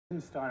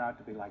 Didn't start out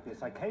to be like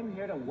this. I came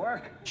here to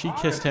work. She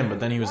kissed him, but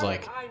then he was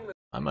like,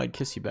 I might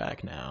kiss you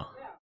back now.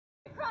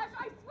 Crush,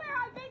 I swear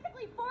I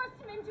basically forced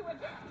him into it.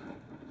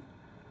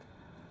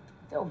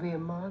 Don't be a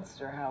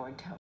monster,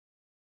 Howard.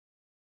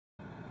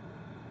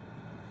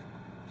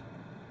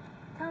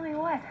 Tell me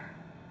what?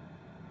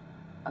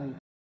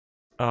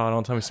 Oh,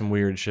 don't tell me some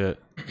weird shit.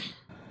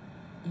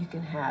 You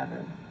can have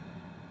him.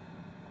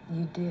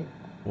 You did.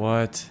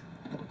 What?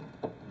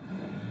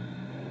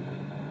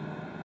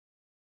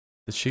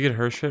 Did she get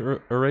her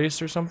shit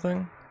erased or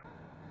something?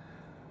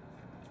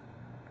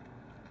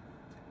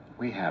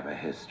 We have a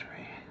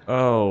history.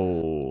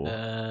 Oh.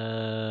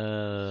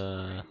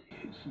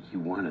 You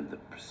wanted the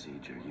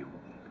procedure.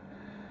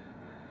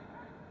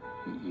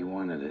 You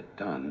wanted it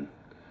done.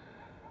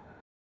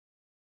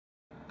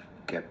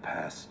 Get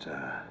past,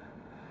 yeah.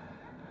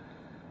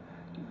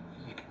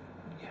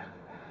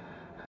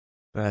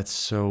 That's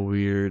so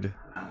weird.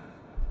 I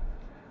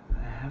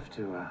have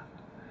to,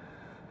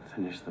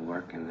 finish the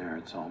work in there.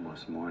 It's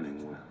almost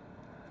morning.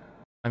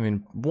 I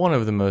mean, one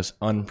of the most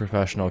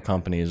unprofessional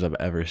companies I've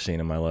ever seen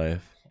in my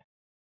life.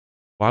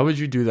 Why would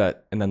you do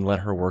that and then let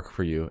her work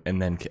for you and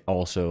then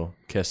also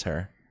kiss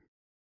her?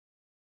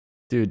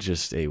 Dude,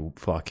 just a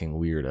fucking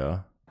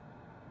weirdo.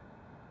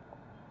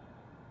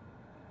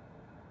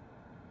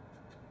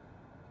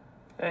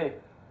 Hey.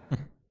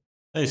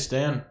 Hey,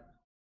 Stan.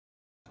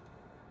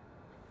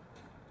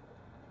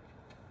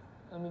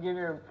 Let me give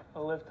you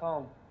a lift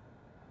home.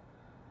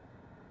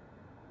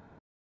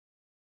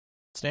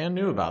 Stan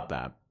knew about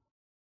that.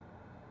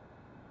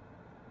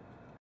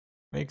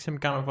 Makes him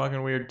kind of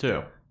fucking weird,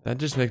 too. That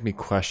just makes me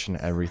question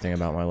everything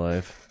about my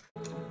life.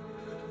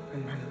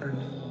 Remember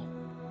me.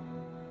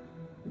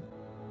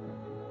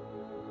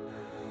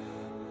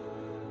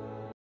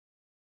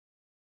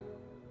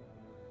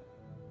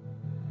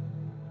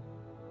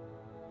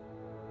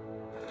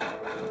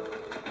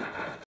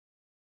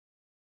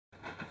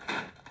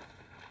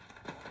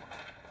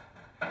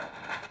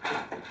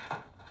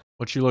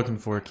 What you looking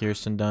for,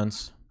 Kirsten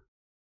Dunst?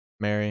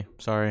 Mary,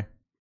 sorry.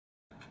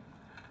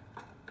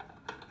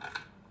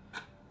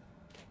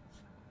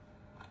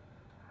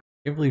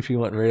 Can't believe she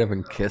went right up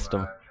and kissed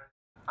him.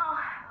 Oh,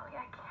 Howie,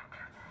 I can't do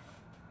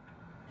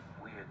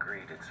this. We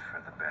agreed it's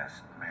for the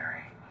best,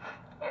 Mary.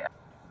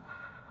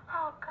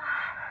 Oh,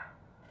 God.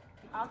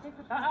 I'll take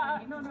the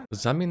no.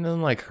 Does that mean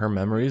then like her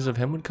memories of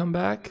him would come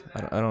back?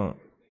 I don't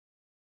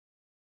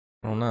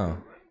know.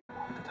 At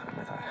the time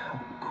I thought, how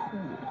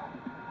cool.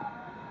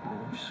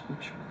 We're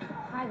switching.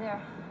 Hi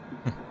there.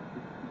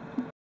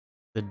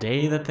 The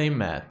day that they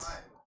met.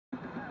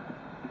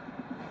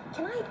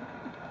 Can I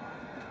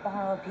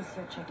borrow a piece of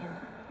your chicken?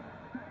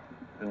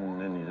 And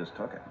then you just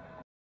took it.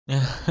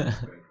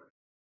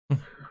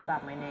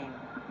 About my name.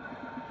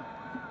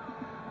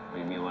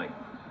 You mean like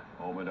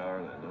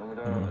Omidar, then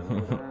Omidar,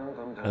 then Omidar,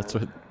 sometimes? That's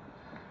what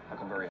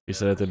That's a very... you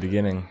said at the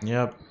beginning.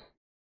 Yep.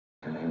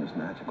 Your name is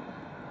magical.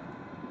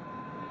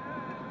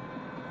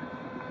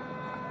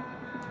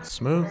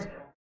 Smooth.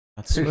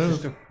 That's There's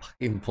just smooth. a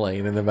fucking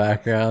plane in the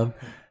background.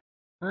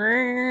 No.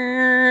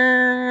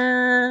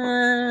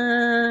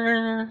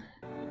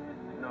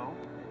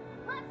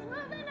 Let's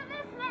move into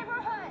this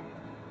neighborhood.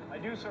 I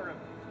do sort of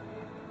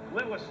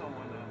live with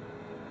someone, though.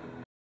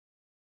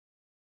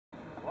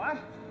 What?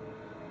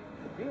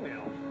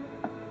 Female?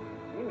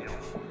 Female?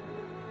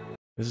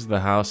 This is the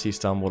house he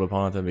stumbled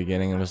upon at the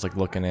beginning and was like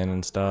looking in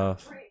and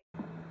stuff.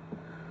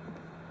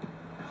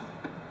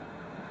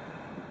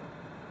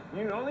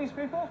 You know these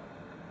people?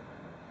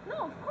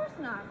 No, of course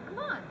not. Come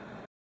on.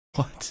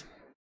 What?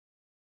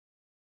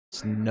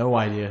 Just no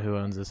idea who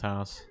owns this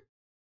house.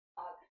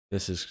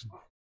 This is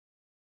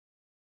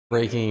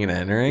Breaking and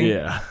entering?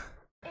 yeah.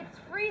 It's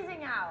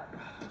freezing out.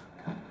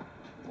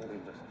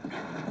 Believe this.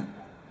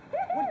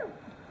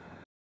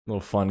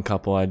 Little fun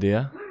couple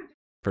idea.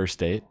 First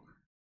date.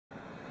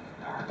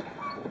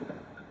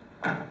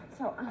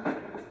 So,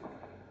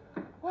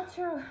 what's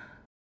your...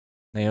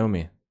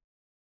 Naomi.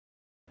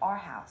 Our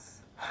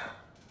house.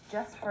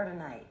 Just for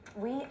tonight.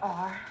 We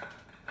are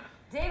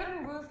David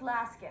and Ruth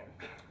Laskin.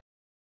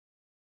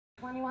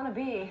 When you want to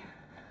be.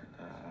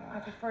 I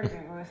prefer to be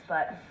Ruth,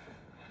 but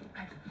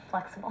I'm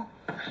flexible.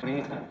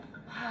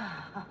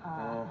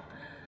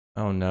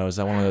 Oh no, is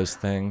that one of those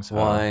things?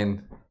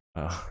 Wine.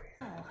 Oh.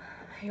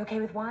 Are you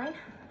okay with wine?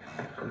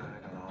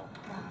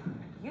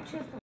 You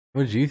choose the...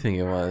 What did you think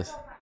it was?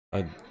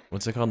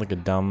 What's it called? Like a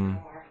dumb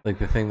Like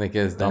the thing that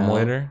goes dumb down?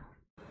 waiter?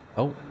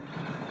 Oh.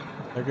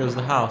 There goes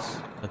the house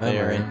that they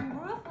are in. I'm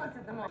ruthless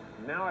at the moment.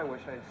 Now I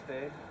wish I'd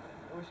stayed.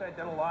 I wish I'd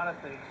done a lot of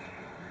things.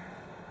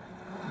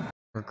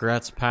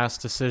 Regrets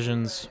past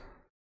decisions.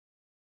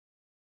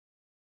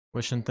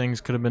 Wishing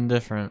things could have been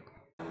different.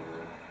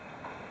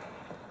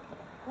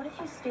 What if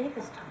you stayed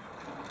this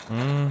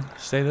time?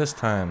 Stay this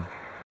time.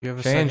 You have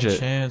a Change second it.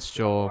 chance,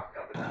 Joel.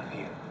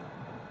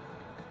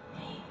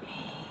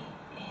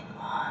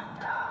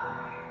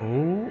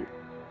 Oh.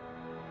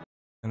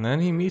 And then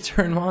he meets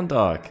her in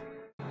Montauk.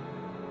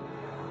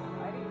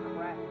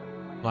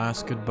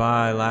 Last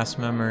goodbye, last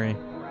memory.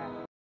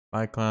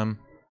 Bye, Clem.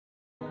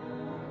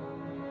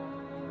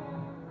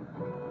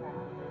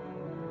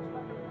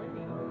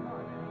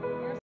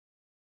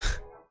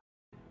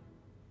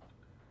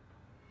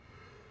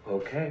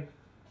 Okay.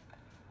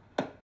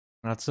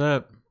 That's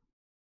it.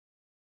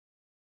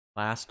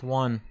 Last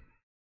one.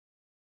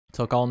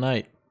 Took all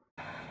night.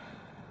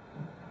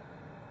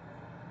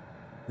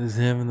 This is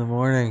him in the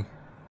morning.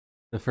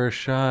 The first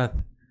shot.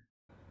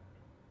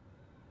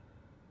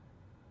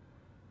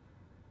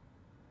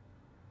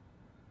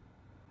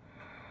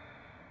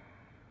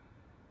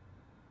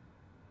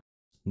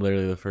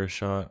 Literally the first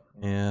shot.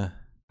 Yeah.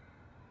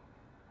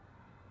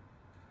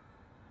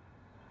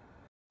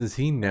 Does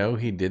he know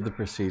he did the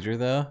procedure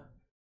though?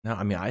 No,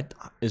 I mean,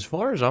 as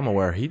far as I'm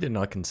aware, he did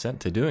not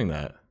consent to doing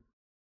that.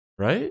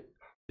 Right?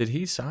 Did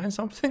he sign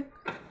something?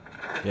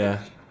 Yeah.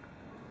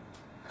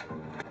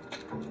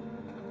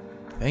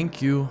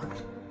 Thank you.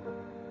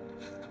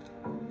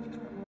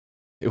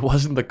 It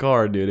wasn't the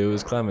car, dude. It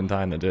was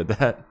Clementine that did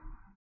that.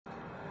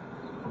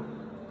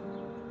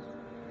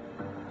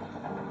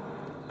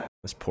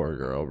 This poor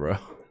girl, bro.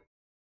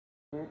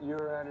 You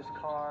were at his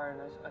car,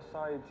 and I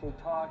saw you two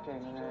talking,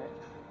 and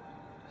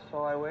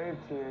so I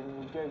waved to you,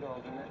 and you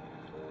giggled, and it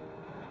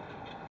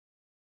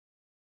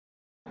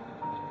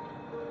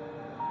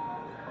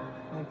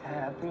looked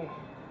happy.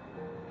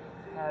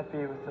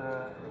 Happy with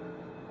the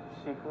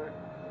secret.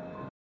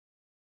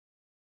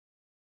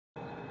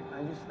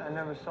 I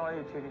never saw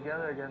you two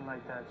together again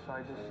like that, so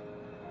I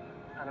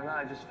don't know,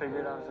 I just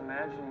figured I was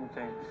imagining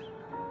things.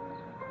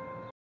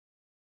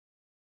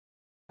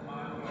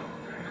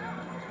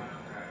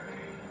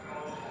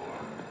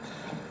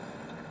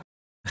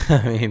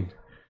 I mean,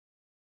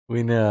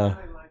 we know.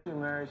 You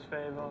married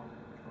Fable.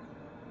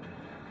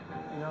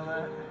 You know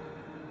that?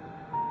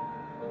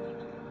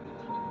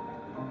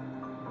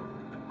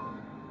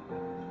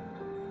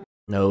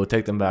 No,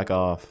 take them back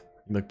off.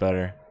 You look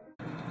better.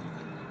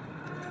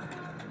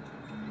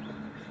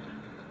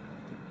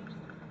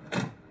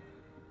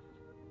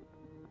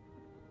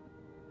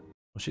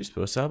 Was she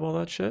supposed to have all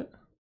that shit?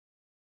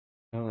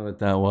 I don't know what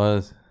that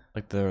was.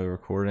 Like the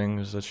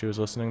recordings that she was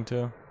listening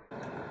to?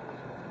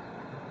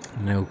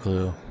 No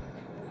clue.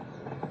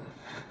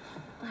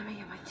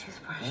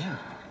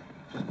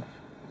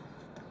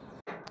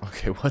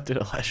 Okay, what did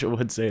Elijah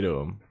Wood say to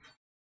him?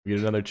 We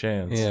get another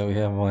chance. Yeah, we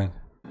have one.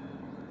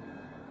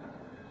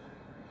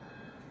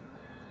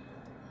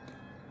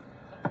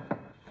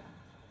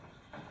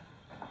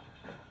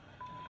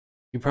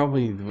 You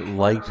probably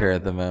liked her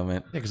at the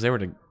moment. Yeah, because they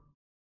were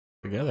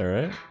together,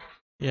 right?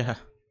 Yeah.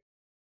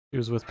 He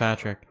was with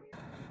Patrick.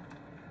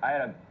 I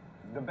had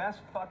the best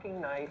fucking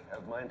night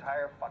of my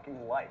entire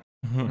fucking life.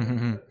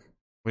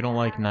 We don't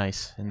like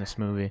nice in this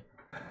movie.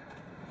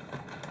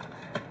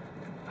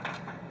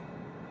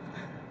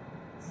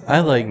 I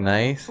like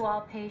nice. To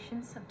all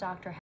patients of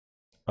Dr.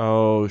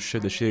 Oh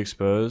shit, did she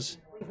expose?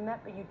 We've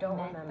met, but you don't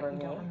remember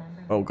me.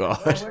 Oh god.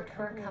 I worked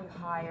for a company.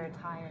 Tired.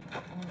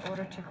 And in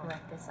order to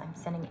correct this, I'm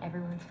sending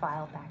everyone's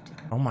file back to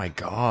them. Oh my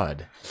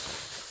god.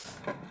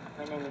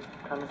 My name is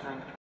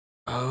Clementine.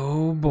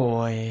 Oh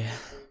boy.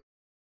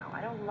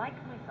 I don't like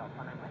myself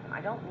when I'm with him.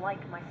 I don't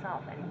like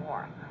myself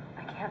anymore.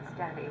 I can't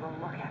stand to even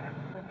look at him.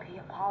 Wimpy,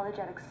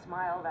 apologetic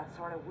smile, that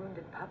sort of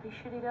wounded puppy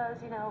shit he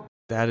does, you know.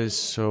 That is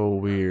so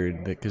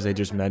weird because they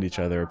just met each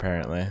other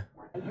apparently.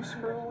 Are you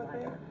screwing with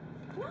me?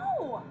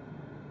 No!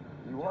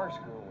 You are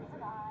screwing with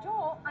me.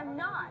 Joel, I'm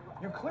not.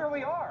 You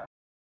clearly are.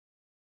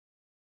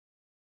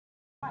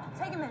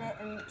 Take a minute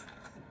and...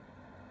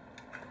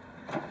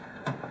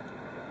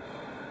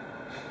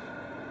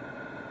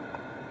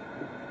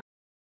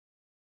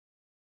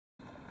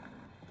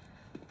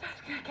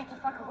 Get the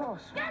fuck away.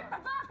 Get the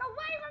fuck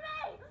away from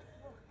me!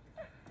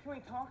 Can we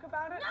talk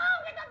about it? No,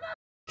 get the fuck...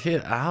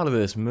 Get out of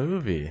this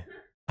movie.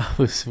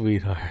 Oh,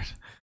 sweetheart.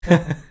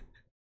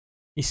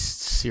 He's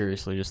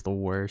seriously just the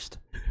worst.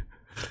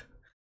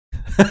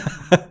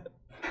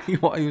 He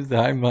was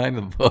hiding behind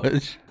the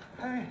bush.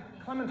 Hey,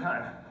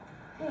 Clementine.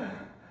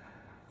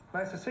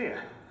 Nice to see you.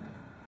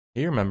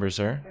 He remembers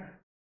her.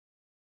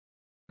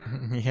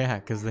 Yeah,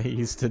 because they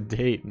used to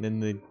date, and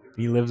then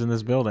he lives in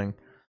this building.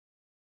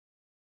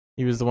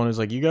 He was the one who's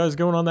like, "You guys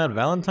going on that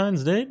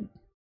Valentine's date?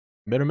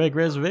 Better make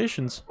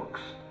reservations." Books,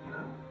 you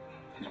know.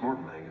 She's more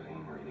than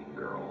magazine reading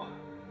girl.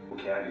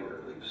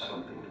 Vocabulary leaves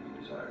something to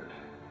be desired.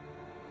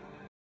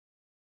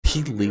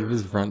 He'd leave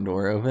his front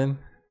door open.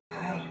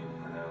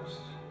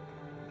 Pronounced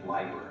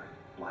library.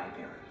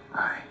 Library.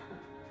 Aye.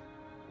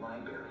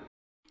 Library.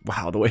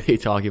 Wow, the way they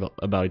talk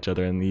about each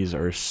other in these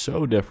are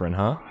so different,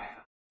 huh?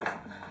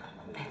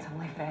 It's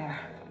only fair.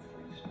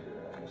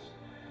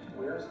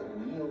 Where's the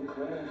real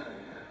Clementine?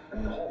 I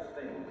mean, the whole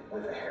thing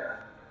with the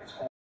hair. It's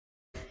all...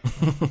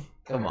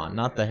 Come on,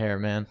 not the hair,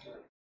 man.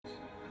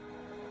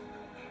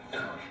 I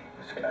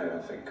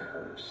don't think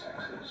her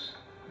sex is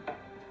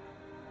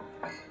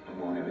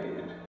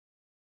motivated.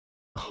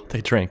 Oh,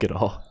 they drank it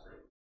all.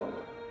 Or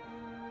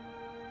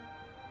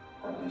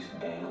at least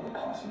dangle the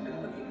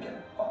possibility of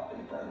getting fucked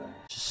in front of them.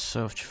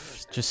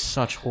 Just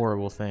such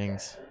horrible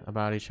things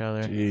about each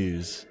other.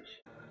 Jeez.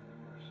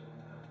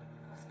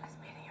 It's nice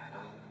meeting you and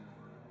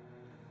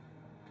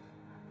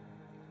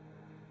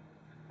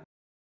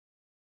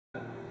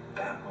all.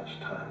 That much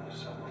time with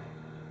someone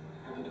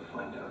only to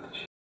find out that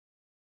she...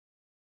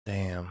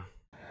 Damn.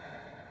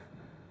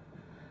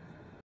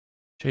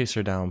 Chase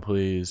her down,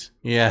 please.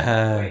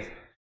 Yeah.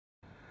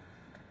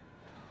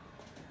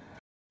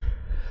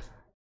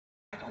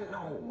 I don't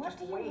know. What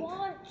do you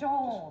want,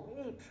 Joel?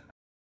 Wait.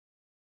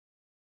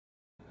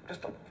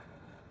 Just a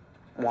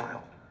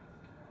while.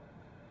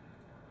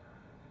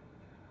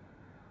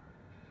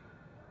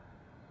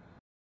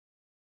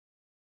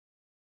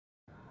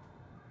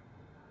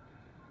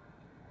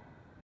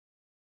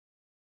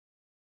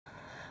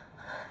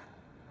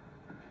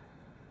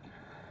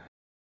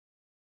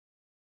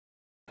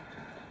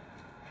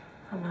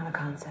 I'm not a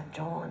concept,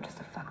 Joel. I'm just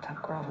a fucked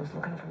up girl who's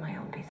looking for my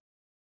own piece.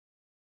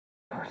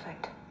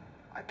 Perfect.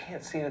 I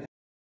can't see anything.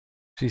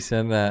 She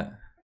said that.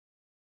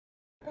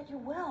 But you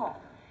will.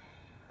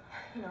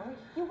 You know,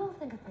 you will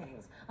think of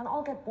things, and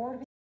I'll get bored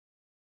of it.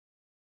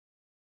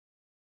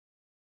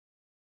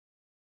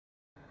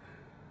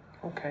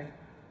 Okay.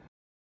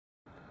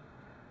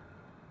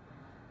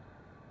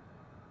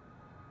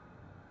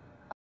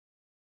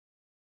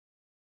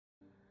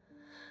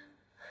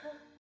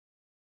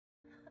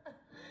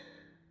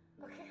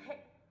 Okay.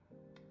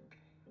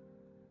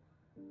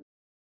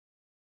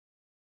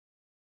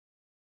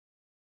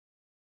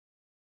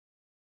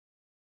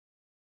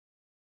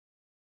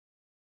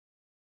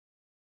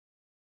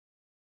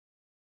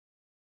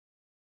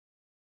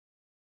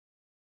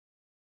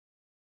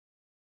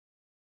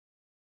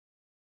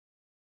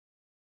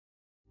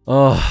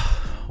 Oh,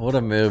 what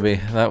a movie.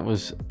 That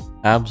was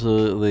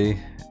absolutely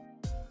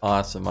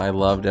awesome. I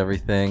loved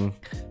everything.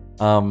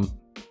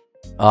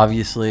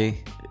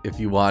 Obviously, if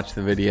you watch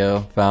the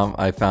video,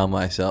 I found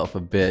myself a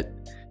bit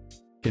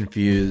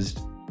confused.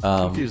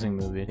 Confusing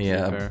movie.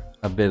 Yeah,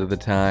 a bit of the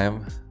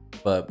time,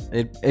 but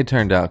it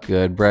turned out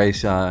good.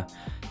 Bryce,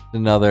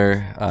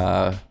 another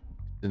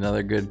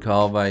good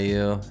call by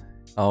you.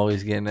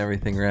 Always getting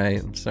everything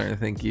right. I'm starting to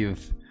think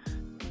you've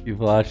You've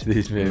watched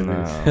these movies.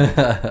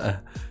 No.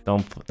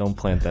 Don't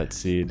plant that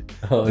seed.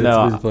 Oh, it's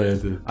been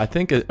planted. I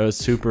think a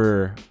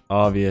super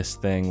obvious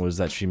thing was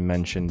that she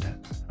mentioned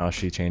how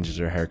she changes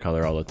her hair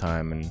color all the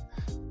time, and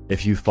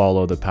if you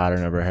follow the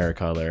pattern of her hair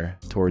color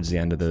towards the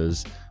end of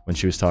those, when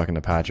she was talking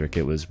to Patrick,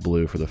 it was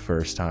blue for the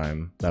first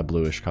time, that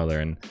bluish color,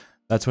 and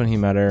that's when he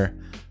met her.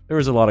 There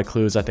was a lot of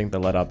clues, I think, that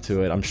led up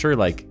to it. I'm sure,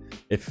 like,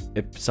 if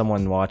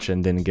someone watched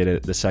and didn't get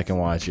it the second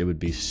watch, it would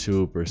be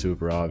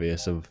super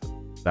obvious of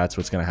that's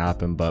what's gonna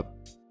happen. But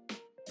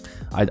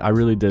I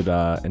really did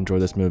enjoy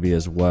this movie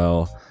as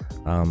well.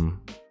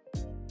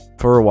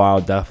 For a while,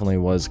 definitely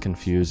was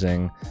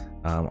confusing.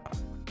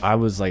 I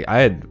was like, I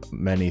had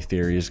many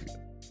theories.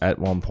 At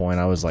one point,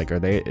 I was like,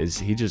 is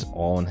he just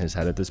all in his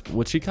head at this,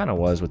 which he kind of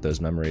was with those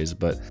memories.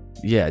 But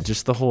yeah,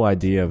 just the whole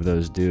idea of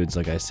those dudes,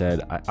 like I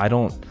said, I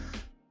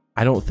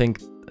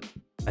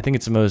think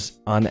it's the most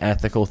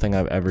unethical thing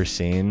I've ever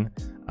seen.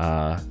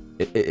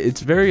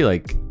 It's very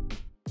like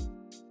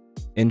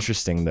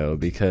interesting though,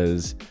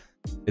 because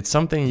it's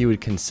something you would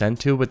consent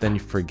to, but then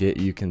you forget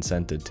you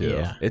consented to.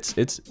 Yeah.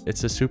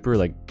 It's a super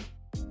like,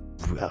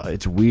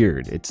 it's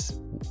weird.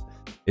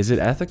 Is it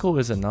ethical?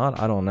 Is it not?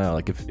 I don't know.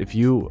 Like if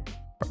you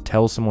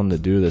tell someone to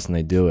do this and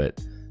they do it,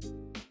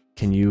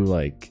 can you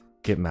like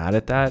get mad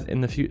at that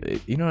in the future?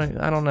 You know,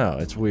 I don't know.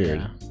 It's weird.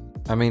 Yeah.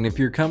 I mean, if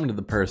you're coming to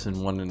the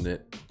person wanting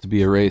it to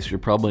be erased, you're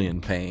probably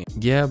in pain.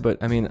 Yeah, but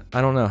I mean,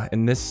 I don't know.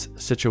 In this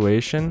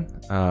situation,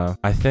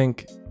 I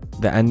think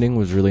the ending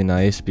was really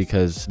nice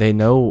because they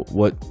know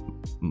what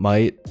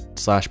might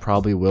 /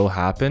 probably will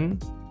happen,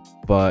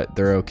 but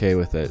they're okay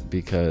with it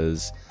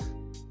because,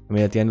 I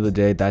mean, at the end of the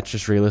day, that's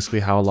just realistically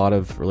how a lot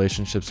of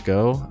relationships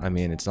go. I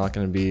mean, it's not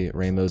going to be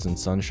rainbows and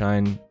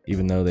sunshine,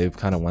 even though they've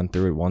kind of went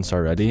through it once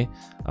already.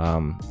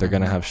 They're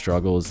going to have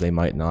struggles. They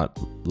might not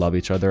love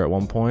each other at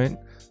one point,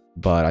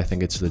 but I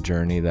think it's the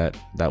journey that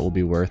will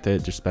be worth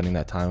it. Just spending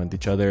that time with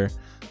each other,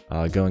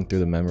 going through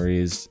the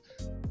memories.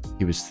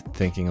 He was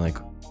thinking like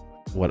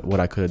what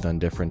I could have done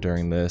different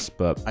during this,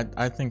 but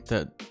I think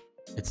that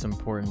it's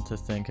important to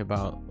think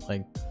about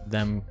like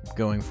them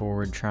going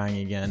forward, trying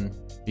again,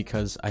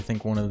 because I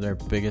think one of their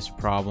biggest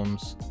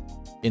problems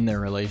in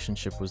their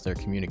relationship was their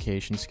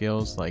communication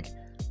skills. Like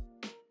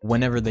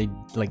whenever they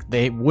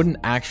wouldn't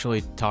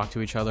actually talk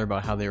to each other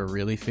about how they were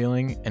really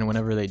feeling, and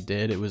whenever they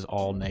did, it was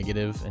all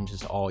negative and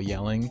just all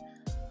yelling.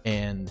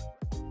 And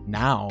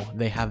now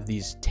they have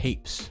these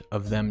tapes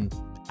of them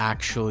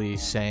actually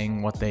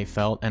saying what they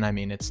felt, and I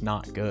mean, it's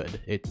not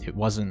good. It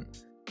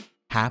wasn't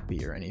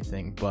happy or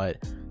anything, but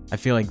I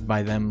feel like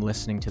by them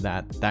listening to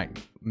that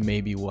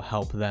maybe will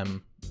help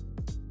them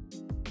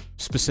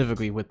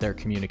specifically with their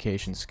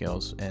communication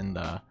skills. And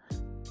I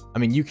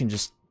mean, you can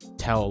just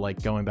tell,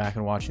 like, going back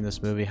and watching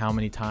this movie, how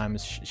many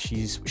times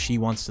she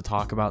wants to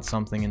talk about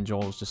something and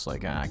Joel's just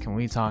like, can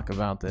we talk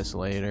about this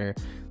later?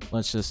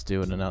 Let's just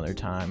do it another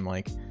time.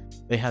 Like,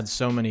 they had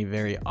so many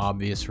very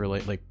obvious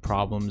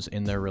problems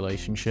in their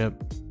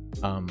relationship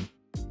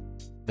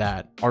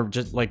that are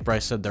just, like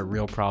Bryce said, they're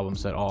real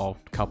problems that all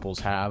couples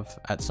have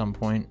at some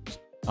point.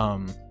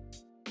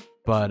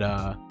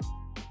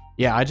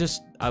 Yeah,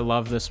 I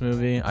love this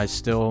movie. I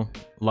still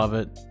love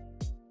it,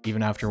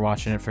 even after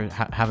watching it for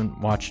having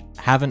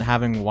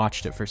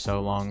watched it for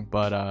so long.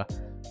 But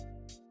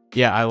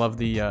yeah, I love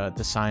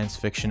the science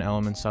fiction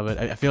elements of it.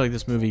 I feel like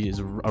this movie is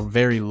a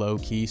very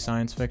low-key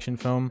science fiction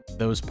film.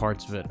 Those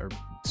parts of it are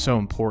so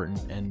important,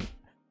 and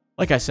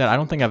like I said, I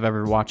don't think I've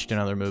ever watched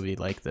another movie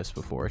like this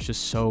before. It's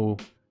just so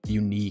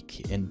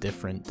unique and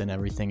different than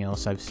everything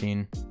else I've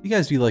seen. If you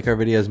guys do like our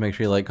videos, make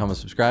sure you like, comment,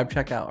 subscribe.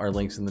 Check out our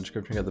links in the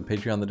description. We got the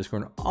Patreon, the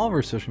Discord, and all of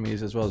our social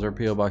medias, as well as our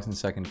PO Box and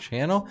second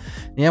channel.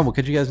 And yeah, we'll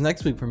catch you guys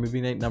next week for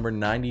movie night number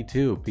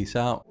 92. Peace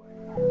out.